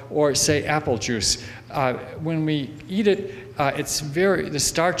flour or, say, apple juice. When we eat it, the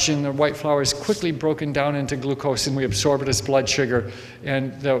starch in the white flour is quickly broken down into glucose and we absorb it as blood sugar.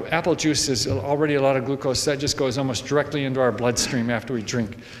 And the apple juice is already a lot of glucose. That just goes almost directly into our bloodstream after we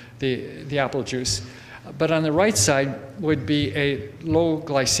drink the apple juice. But on the right side would be a low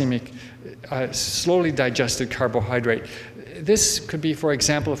glycemic, slowly digested carbohydrate. This could be, for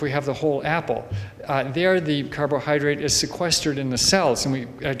example, if we have the whole apple. There the carbohydrate is sequestered in the cells,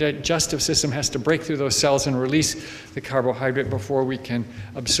 and our digestive system has to break through those cells and release the carbohydrate before we can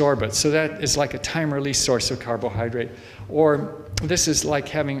absorb it. So that is like a time-release source of carbohydrate. Or this is like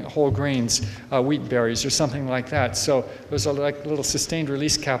having whole grains, wheat berries or something like that. So those are like little sustained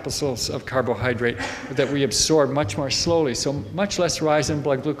release capsules of carbohydrate that we absorb much more slowly. So much less rise in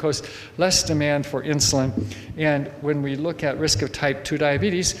blood glucose, less demand for insulin. And when we look at risk of type 2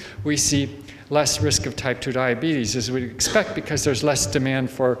 diabetes, we see less risk of type 2 diabetes, as we'd expect, because there's less demand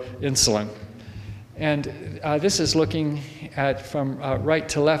for insulin. And this is looking at, from right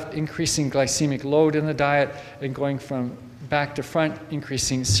to left, increasing glycemic load in the diet, and going from back to front,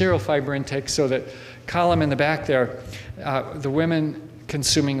 increasing cereal fiber intake. So that column in the back there, the women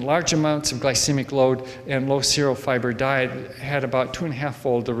consuming large amounts of glycemic load and low cereal fiber diet had about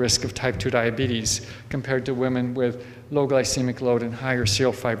 2.5-fold the risk of type 2 diabetes compared to women with low glycemic load and higher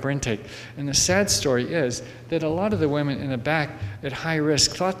cereal fiber intake. And the sad story is that a lot of the women in the back at high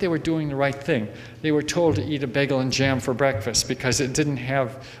risk thought they were doing the right thing. They were told to eat a bagel and jam for breakfast because it didn't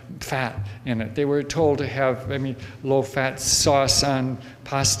have fat in it. They were told to have, low-fat sauce on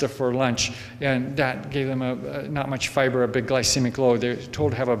pasta for lunch, and that gave them not much fiber, a big glycemic load. They were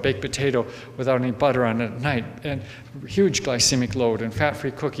told to have a baked potato without any butter on it at night, and huge glycemic load, and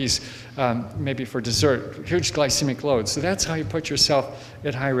fat-free cookies maybe for dessert, huge glycemic load. So that's how you put yourself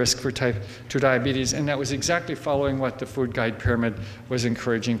at high risk for type 2 diabetes, and that was exactly following what the food guide pyramid was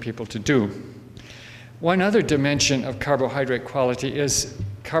encouraging people to do. One other dimension of carbohydrate quality is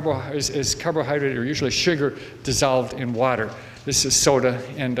carbohydrate, or usually sugar, dissolved in water. This is soda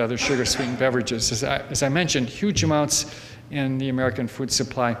and other sugar-sweetened beverages. As I mentioned, huge amounts in the American food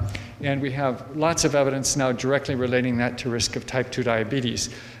supply, and we have lots of evidence now directly relating that to risk of type 2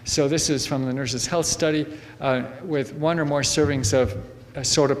 diabetes. So this is from the Nurses' Health Study with 1 or more servings of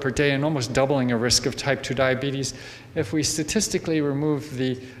soda per day and almost doubling a risk of type 2 diabetes. If we statistically remove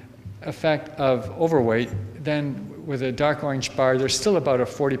the effect of overweight, then with a dark orange bar, there's still about a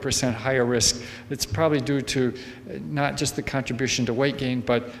 40% higher risk. It's probably due to not just the contribution to weight gain,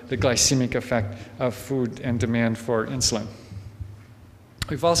 but the glycemic effect of food and demand for insulin.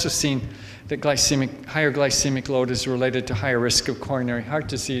 We've also seen that higher glycemic load is related to higher risk of coronary heart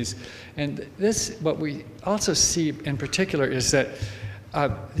disease. And what we also see in particular is that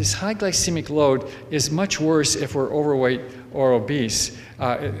this high glycemic load is much worse if we're overweight or obese.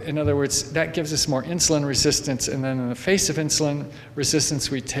 In other words, that gives us more insulin resistance, and then in the face of insulin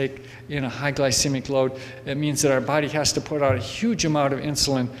resistance we take in a high glycemic load, it means that our body has to put out a huge amount of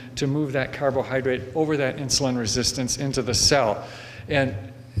insulin to move that carbohydrate over that insulin resistance into the cell. And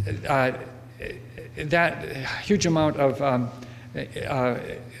that huge amount of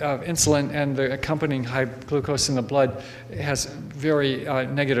insulin and the accompanying high glucose in the blood has very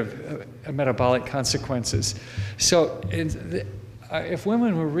negative metabolic consequences. So if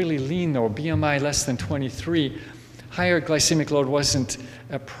women were really lean, though, BMI less than 23, higher glycemic load wasn't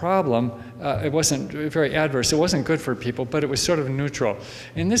a problem. It wasn't very adverse. It wasn't good for people, but it was sort of neutral.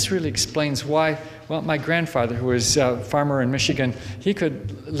 And this really explains why, well, my grandfather, who was a farmer in Michigan, he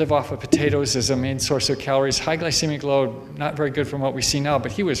could live off of potatoes as a main source of calories. High glycemic load, not very good from what we see now,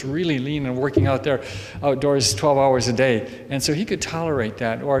 but he was really lean and working out there outdoors 12 hours a day. And so he could tolerate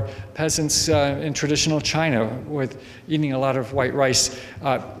that. Or peasants in traditional China with eating a lot of white rice,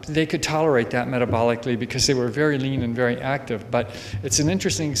 they could tolerate that metabolically because they were very lean and very active. But it's an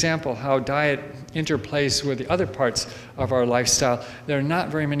interesting example how diet interplays with the other parts of our lifestyle. There are not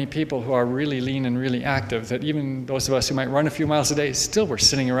very many people who are really lean and really active, that even those of us who might run a few miles a day, still we're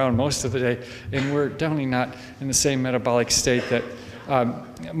sitting around most of the day, and we're definitely not in the same metabolic state that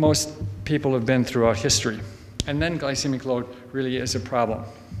most people have been throughout history. And then glycemic load really is a problem.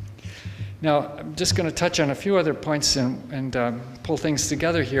 Now, I'm just going to touch on a few other points and pull things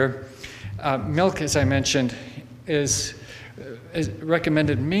together here. Milk, as I mentioned, is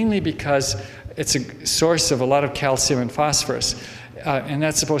recommended mainly because it's a source of a lot of calcium and phosphorus. and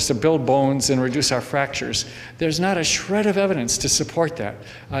that's supposed to build bones and reduce our fractures. There's not a shred of evidence to support that.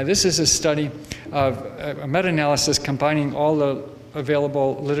 This is a study of a meta-analysis combining all the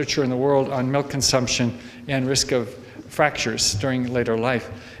available literature in the world on milk consumption and risk of fractures during later life.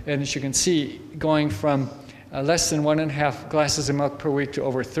 And as you can see, going from less than 1.5 glasses of milk per week to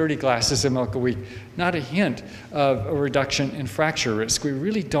over 30 glasses of milk a week, not a hint of a reduction in fracture risk. We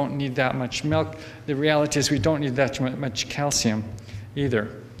really don't need that much milk. The reality is we don't need that much calcium either.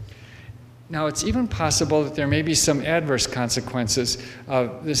 Now, it's even possible that there may be some adverse consequences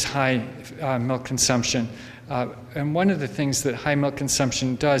of this high milk consumption. And one of the things that high milk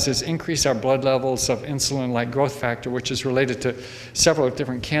consumption does is increase our blood levels of insulin-like growth factor, which is related to several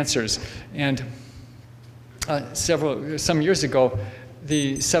different cancers. And some years ago,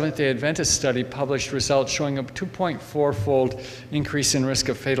 the Seventh-day Adventist study published results showing a 2.4-fold increase in risk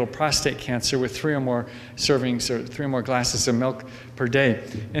of fatal prostate cancer with 3 or more servings or 3 or more glasses of milk per day.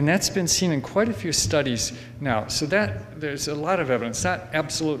 And that's been seen in quite a few studies now. So there's a lot of evidence, not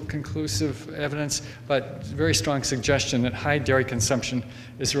absolute conclusive evidence, but very strong suggestion that high dairy consumption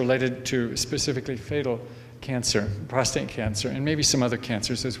is related to specifically fatal cancer, prostate cancer, and maybe some other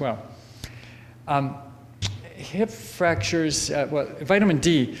cancers as well. Hip fractures, well, vitamin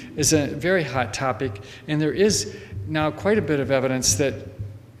D is a very hot topic, and there is now quite a bit of evidence that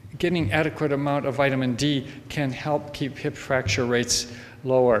getting adequate amount of vitamin D can help keep hip fracture rates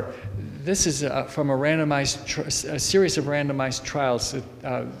lower. This is from a series of randomized trials,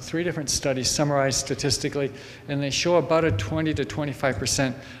 3 different studies summarized statistically, and they show about a 20 to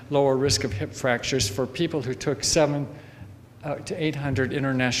 25% lower risk of hip fractures for people who took 7 to 800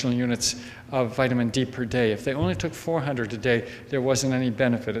 international units of vitamin D per day. If they only took 400 a day, there wasn't any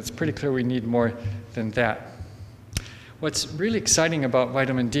benefit. It's pretty clear we need more than that. What's really exciting about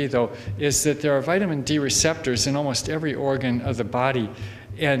vitamin D, though, is that there are vitamin D receptors in almost every organ of the body,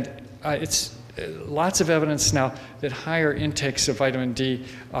 and it's lots of evidence now that higher intakes of vitamin D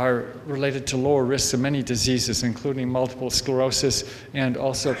are related to lower risks of many diseases, including multiple sclerosis and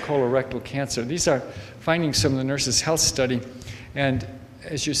also colorectal cancer. These are findings from the Nurses' Health Study, and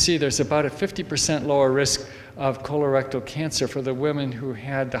as you see, there's about a 50% lower risk of colorectal cancer for the women who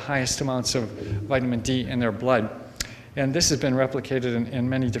had the highest amounts of vitamin D in their blood. And this has been replicated in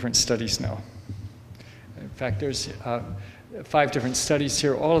many different studies now. In fact, there's 5 different studies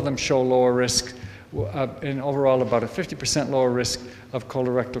here. All of them show lower risk, and overall about a 50% lower risk of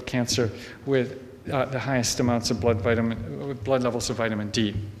colorectal cancer with the highest amounts of blood levels of vitamin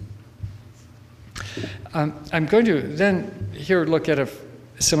D. I'm going to then here look at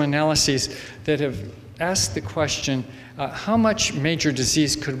some analyses that have asked the question, how much major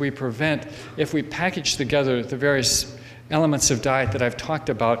disease could we prevent if we package together the various elements of diet that I've talked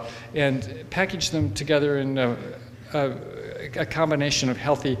about and package them together in a combination of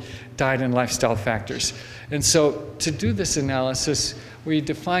healthy diet and lifestyle factors. And so to do this analysis, we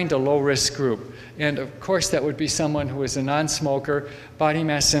defined a low-risk group. And of course, that would be someone who is a non-smoker, body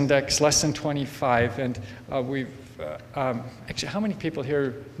mass index less than 25. And actually, how many people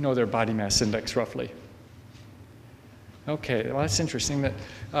here know their body mass index roughly? Okay, well, that's interesting that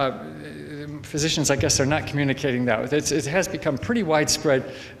physicians, I guess, are not communicating that. It has become pretty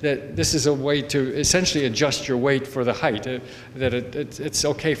widespread that this is a way to essentially adjust your weight for the height, that it's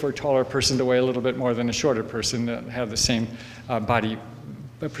okay for a taller person to weigh a little bit more than a shorter person that have the same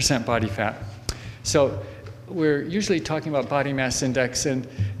percent body fat. So we're usually talking about body mass index and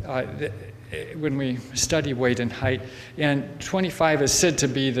when we study weight and height, and 25 is said to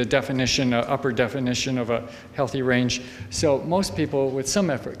be the definition, upper definition of a healthy range. So most people with some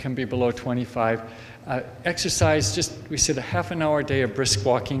effort can be below 25. Exercise, we said a half an hour a day of brisk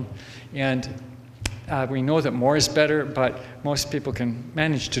walking, and we know that more is better, but most people can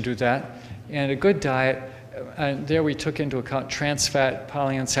manage to do that. And a good diet, and there we took into account trans fat,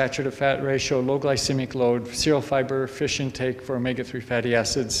 polyunsaturated fat ratio, low glycemic load, cereal fiber, fish intake for omega-3 fatty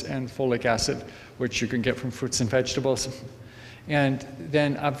acids, and folic acid, which you can get from fruits and vegetables. And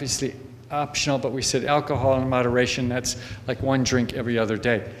then obviously optional, but we said alcohol in moderation, that's like 1 drink every other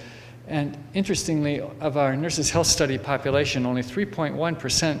day. And interestingly, of our Nurses' Health Study population, only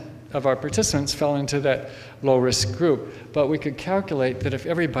 3.1% of our participants fell into that low-risk group. But we could calculate that if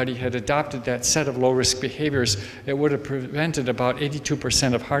everybody had adopted that set of low-risk behaviors, it would have prevented about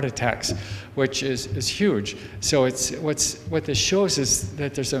 82% of heart attacks, which is huge. So what this shows is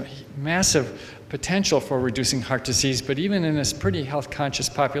that there's a massive potential for reducing heart disease, but even in this pretty health-conscious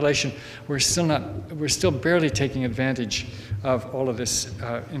population, we're still barely taking advantage of all of this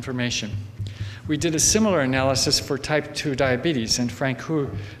information. We did a similar analysis for type 2 diabetes, and Frank Hu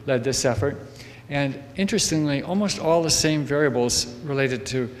led this effort. And interestingly, almost all the same variables related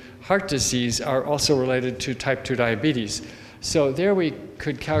to heart disease are also related to type 2 diabetes. So there we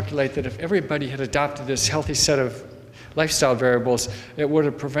could calculate that if everybody had adopted this healthy set of lifestyle variables, it would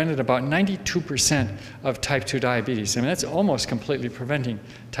have prevented about 92% of type 2 diabetes. I mean, that's almost completely preventing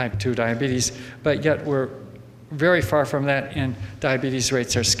type 2 diabetes, but yet we're very far from that, and diabetes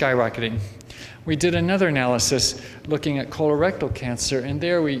rates are skyrocketing. We did another analysis looking at colorectal cancer, and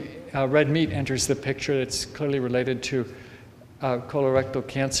there red meat enters the picture. It's clearly related to colorectal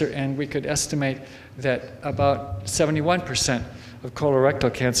cancer, and we could estimate that about 71% of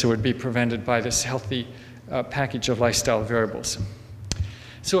colorectal cancer would be prevented by this healthy package of lifestyle variables.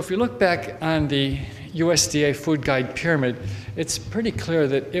 So if you look back on the USDA food guide pyramid, it's pretty clear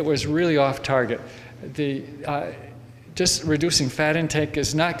that it was really off target. Just reducing fat intake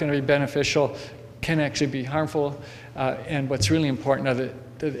is not going to be beneficial, can actually be harmful, and what's really important are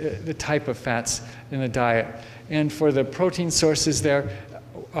the type of fats in the diet. And for the protein sources there,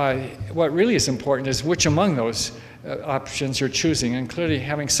 what really is important is which among those options you're choosing, and clearly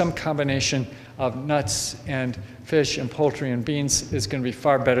having some combination of nuts and fish and poultry and beans is going to be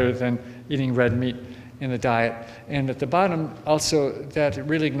far better than eating red meat in the diet. And at the bottom, also, that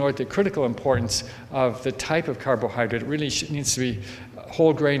really ignored the critical importance of the type of carbohydrate. It really needs to be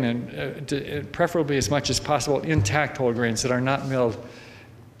whole grain, and preferably as much as possible intact whole grains that are not milled.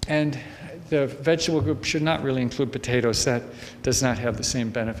 And the vegetable group should not really include potatoes. That does not have the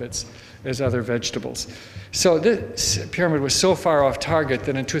same benefits as other vegetables. So this pyramid was so far off target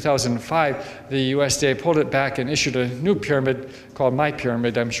that in 2005, the USDA pulled it back and issued a new pyramid called My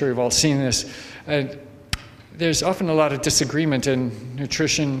Pyramid. I'm sure you've all seen this. And there's often a lot of disagreement in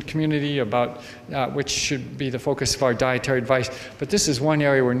nutrition community about which should be the focus of our dietary advice, but this is one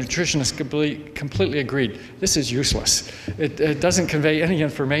area where nutritionists completely agreed. This is useless. It doesn't convey any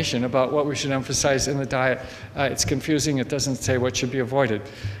information about what we should emphasize in the diet. It's confusing. It doesn't say what should be avoided.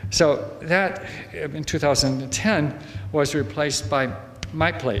 So that, in 2010, was replaced by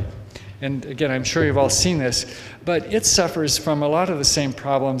My Plate. And again, I'm sure you've all seen this, but it suffers from a lot of the same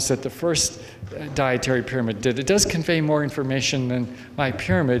problems that the first dietary pyramid did. It does convey more information than My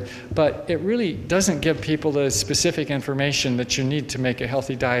Pyramid, but it really doesn't give people the specific information that you need to make a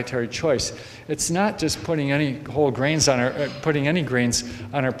healthy dietary choice. It's not just putting any whole grains on putting any grains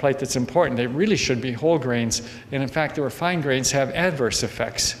on our plate that's important. They really should be whole grains, and in fact, the refined grains have adverse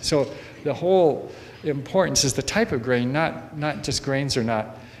effects. So the whole importance is the type of grain, not just grains or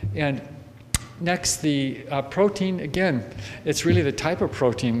not. And next, the protein, again, it's really the type of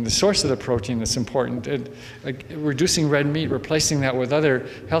protein, the source of the protein that's important. Reducing red meat, replacing that with other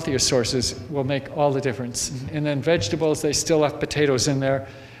healthier sources will make all the difference. And then vegetables, they still left potatoes in there.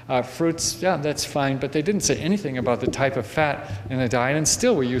 Fruits, yeah, that's fine, but they didn't say anything about the type of fat in the diet, and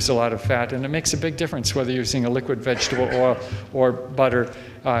still we use a lot of fat, and it makes a big difference whether you're using a liquid vegetable oil or butter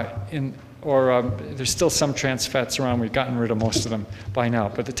there's still some trans fats around. We've gotten rid of most of them by now.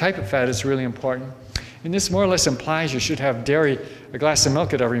 But the type of fat is really important. And this more or less implies you should have dairy, a glass of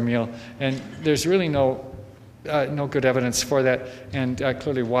milk at every meal. And there's really no good evidence for that. And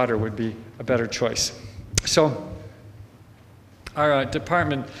clearly water would be a better choice. So our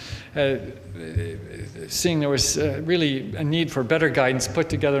department, seeing there was really a need for better guidance, put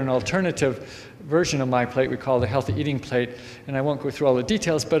together an alternative version of My Plate we call the Healthy Eating Plate. And I won't go through all the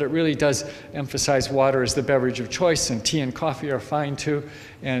details, but it really does emphasize water as the beverage of choice, and tea and coffee are fine too.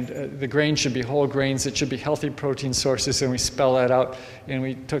 And the grains should be whole grains. It should be healthy protein sources, and we spell that out. And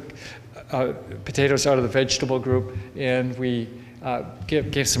we took potatoes out of the vegetable group, and we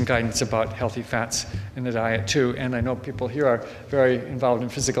gave some guidance about healthy fats in the diet too. And I know people here are very involved in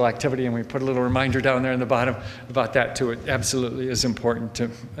physical activity, and we put a little reminder down there in the bottom about that too. It absolutely is important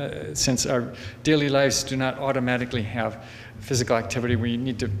to, since our daily lives do not automatically have physical activity, we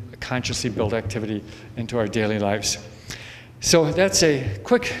need to consciously build activity into our daily lives. So that's a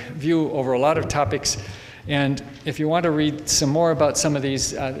quick view over a lot of topics. And if you want to read some more about some of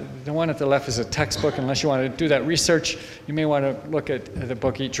these, the one at the left is a textbook. Unless you want to do that research, you may want to look at the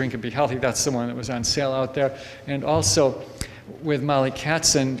book Eat, Drink, and Be Healthy. That's the one that was on sale out there. And also with Molly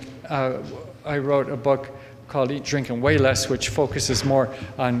Katzen, I wrote a book called Eat, Drink, and Weigh Less, which focuses more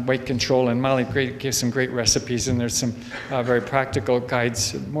on weight control. And Molly gives some great recipes, and there's some very practical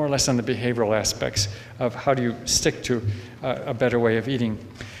guides, more or less on the behavioral aspects of how do you stick to a better way of eating.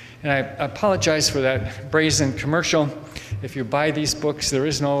 And I apologize for that brazen commercial. If you buy these books, there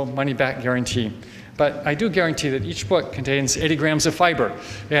is no money-back guarantee. But I do guarantee that each book contains 80 grams of fiber.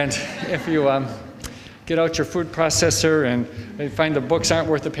 And if you get out your food processor and find the books aren't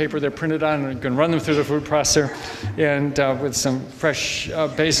worth the paper they're printed on, and you can run them through the food processor. And with some fresh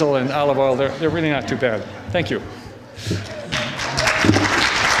basil and olive oil, they're really not too bad. Thank you.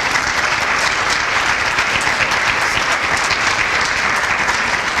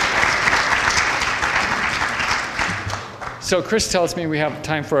 So Chris tells me we have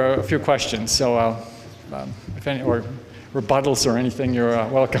time for a few questions. So if any, or rebuttals or anything, you're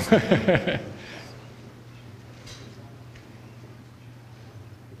welcome.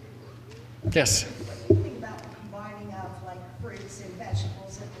 Yes? What do you think about the combining of like fruits and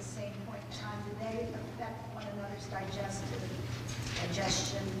vegetables at the same point in time? Do they affect one another's digestion?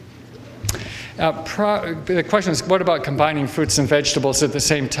 The question is, what about combining fruits and vegetables at the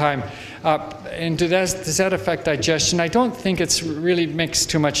same time? And does that affect digestion? I don't think it's really makes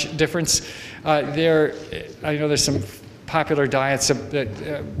too much difference. I know there's some popular diets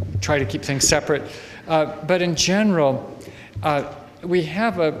that try to keep things separate. But in general, we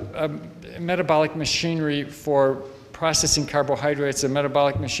have a metabolic machinery for processing carbohydrates, a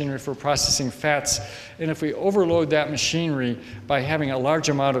metabolic machinery for processing fats. And if we overload that machinery by having a large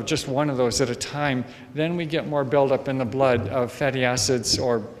amount of just one of those at a time, then we get more buildup in the blood of fatty acids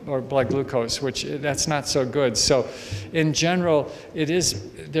or blood glucose, which that's not so good. So in general,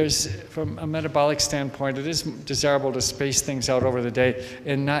 from a metabolic standpoint, it is desirable to space things out over the day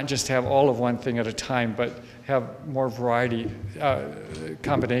and not just have all of one thing at a time, but have more variety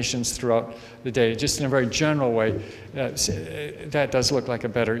combinations throughout the day. Just in a very general way, that does look like a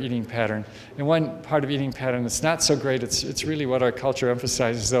better eating pattern. And one part of eating pattern that's not so great, it's really what our culture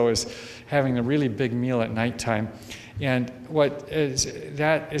emphasizes though, is having a really big meal at nighttime. And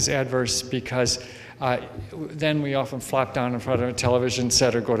that is adverse because then we often flop down in front of a television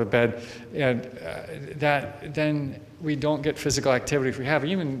set or go to bed, and then we don't get physical activity. If we have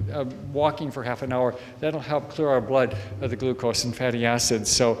even walking for half an hour, that'll help clear our blood of the glucose and fatty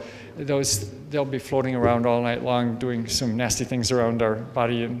acids. So they'll be floating around all night long doing some nasty things around our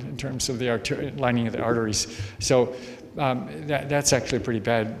body in terms of the lining of the arteries. So that's actually a pretty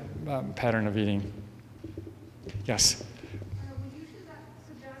bad pattern of eating. Yes? Would you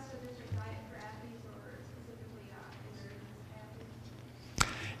suggest a different diet for athletes or specifically athletes?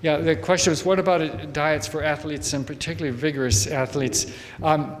 Yeah, the question is, what about diets for athletes and particularly vigorous athletes?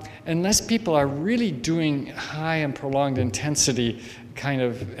 Unless people are really doing high and prolonged intensity kind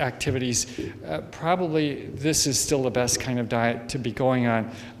of activities, probably this is still the best kind of diet to be going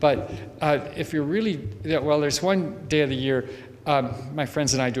on. But if you're really, well, there's one day of the year, my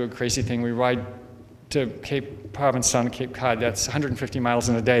friends and I do a crazy thing. We ride to Cape Provincetown, Cape Cod. That's 150 miles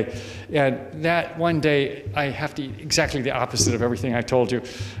in a day. And that one day, I have to eat exactly the opposite of everything I told you,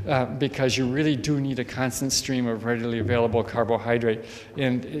 because you really do need a constant stream of readily available carbohydrate.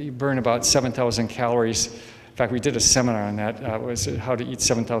 And you burn about 7,000 calories. In fact, we did a seminar on that, was how to eat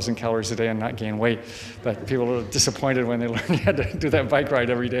 7,000 calories a day and not gain weight. But people were disappointed when they learned you had to do that bike ride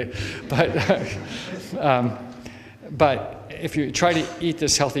every day. But if you try to eat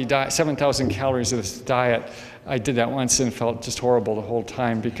this healthy diet, 7,000 calories of this diet, I did that once and felt just horrible the whole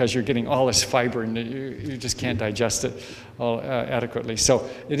time because you're getting all this fiber and you just can't digest it all adequately. So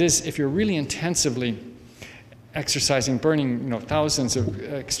it is, if you're really intensively exercising, burning thousands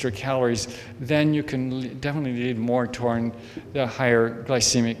of extra calories, then you can definitely lead more toward the higher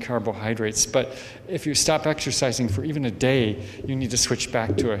glycemic carbohydrates. But if you stop exercising for even a day, you need to switch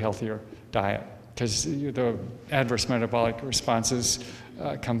back to a healthier diet, because the adverse metabolic responses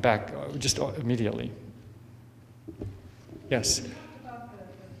come back just immediately. Yes? You talked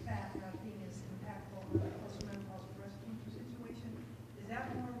about the fat not being as impactful on the postmenopausal breast cancer situation. Is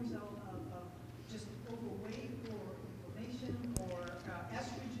that more a result of just overweight or inflammation or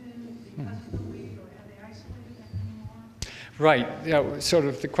estrogen because of the weight, or have they isolated that anymore? Right. Yeah. Sort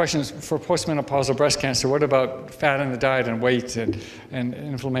of the question is, for postmenopausal breast cancer, what about fat in the diet and weight and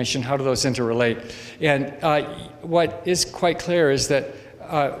inflammation? How do those interrelate? And what is quite clear is that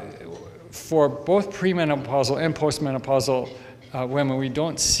for both premenopausal and postmenopausal women, we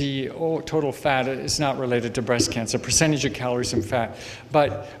don't see total fat is not related to breast cancer, percentage of calories and fat.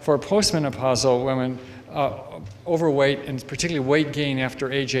 But for postmenopausal women, overweight and particularly weight gain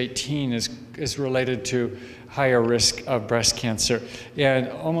after age 18 is related to higher risk of breast cancer. And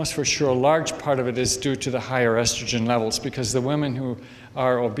almost for sure, a large part of it is due to the higher estrogen levels, because the women who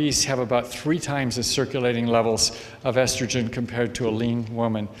are obese have about 3 times the circulating levels of estrogen compared to a lean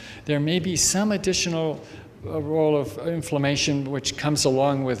woman. There may be some additional role of inflammation which comes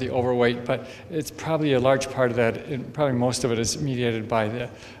along with the overweight, but it's probably a large part of that, and probably most of it is mediated by the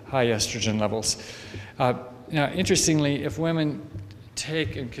high estrogen levels. Now, interestingly, if women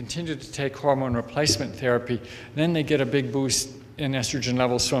take and continue to take hormone replacement therapy, then they get a big boost in estrogen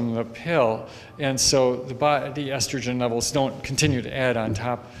levels from the pill, and so the estrogen levels don't continue to add on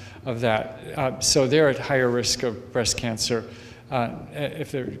top of that. So they're at higher risk of breast cancer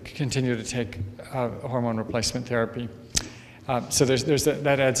if they continue to take hormone replacement therapy. So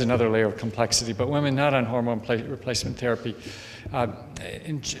that adds another layer of complexity. But women not on hormone replacement therapy,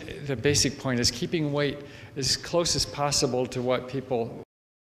 the basic point is keeping weight as close as possible to what people.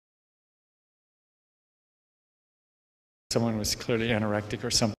 Someone was clearly anorectic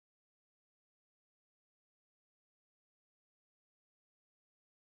or something.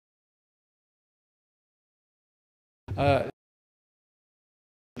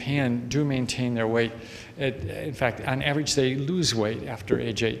 Japan do maintain their weight. In fact, on average, they lose weight after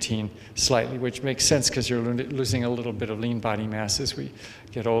age 18 slightly, which makes sense because you're losing a little bit of lean body mass as we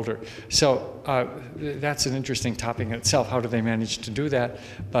get older. So that's an interesting topic in itself. How do they manage to do that?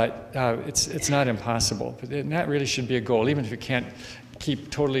 But it's not impossible. And that really should be a goal. Even if you can't keep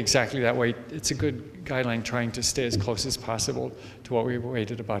totally exactly that weight, it's a good guideline trying to stay as close as possible to what we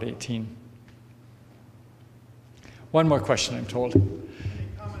weighed at about 18. One more question, I'm told.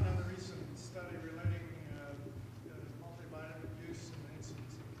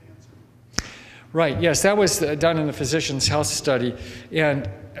 Right, yes, that was done in the Physicians' Health Study, and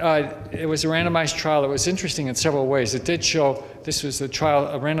it was a randomized trial. It was interesting in several ways. It did show, this was a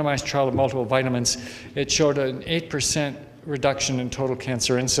randomized trial of multiple vitamins. It showed an 8% reduction in total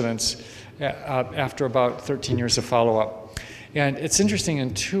cancer incidence after about 13 years of follow-up. And it's interesting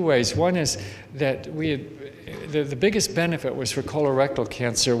in two ways. One is that the biggest benefit was for colorectal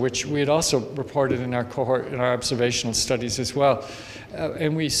cancer, which we had also reported in our cohort, in our observational studies as well.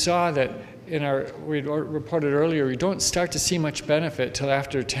 And we saw that we reported earlier, we don't start to see much benefit till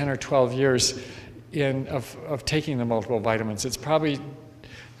after 10 or 12 years of taking the multiple vitamins. It's probably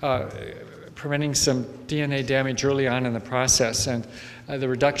preventing some DNA damage early on in the process, and the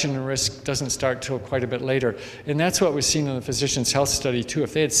reduction in risk doesn't start till quite a bit later. And that's what was seen in the Physicians' Health Study too.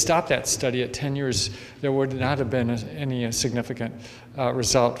 If they had stopped that study at 10 years, there would not have been any significant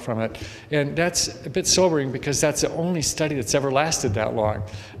result from it. And that's a bit sobering because that's the only study that's ever lasted that long,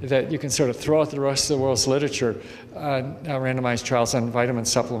 that you can sort of throw out the rest of the world's literature, randomized trials on vitamin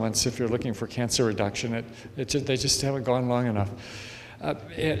supplements if you're looking for cancer reduction. They just haven't gone long enough.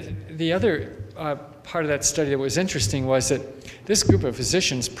 The other part of that study that was interesting was that this group of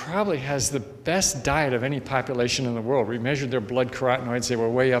physicians probably has the best diet of any population in the world. We measured their blood carotenoids. They were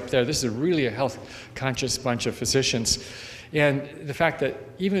way up there. This is really a health-conscious bunch of physicians. And the fact that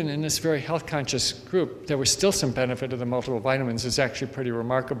even in this very health-conscious group, there was still some benefit of the multiple vitamins is actually pretty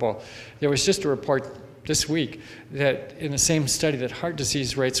remarkable. There was just a report this week that in the same study that heart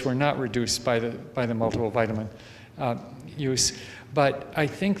disease rates were not reduced by the multiple vitamin use. But I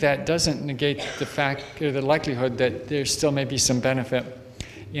think that doesn't negate the fact or the likelihood that there still may be some benefit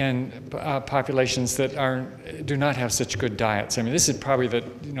in populations that do not have such good diets. I mean, this is probably the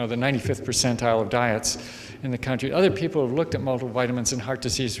 95th percentile of diets in the country. Other people have looked at multiple vitamins and heart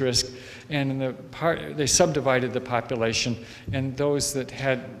disease risk, and they subdivided the population, and those that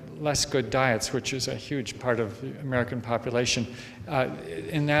had less good diets, which is a huge part of the American population,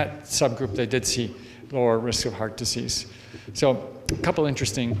 in that subgroup they did see lower risk of heart disease. So a couple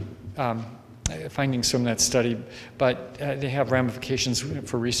interesting findings from that study, but they have ramifications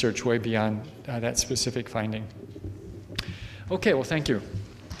for research way beyond that specific finding. Okay, well, thank you.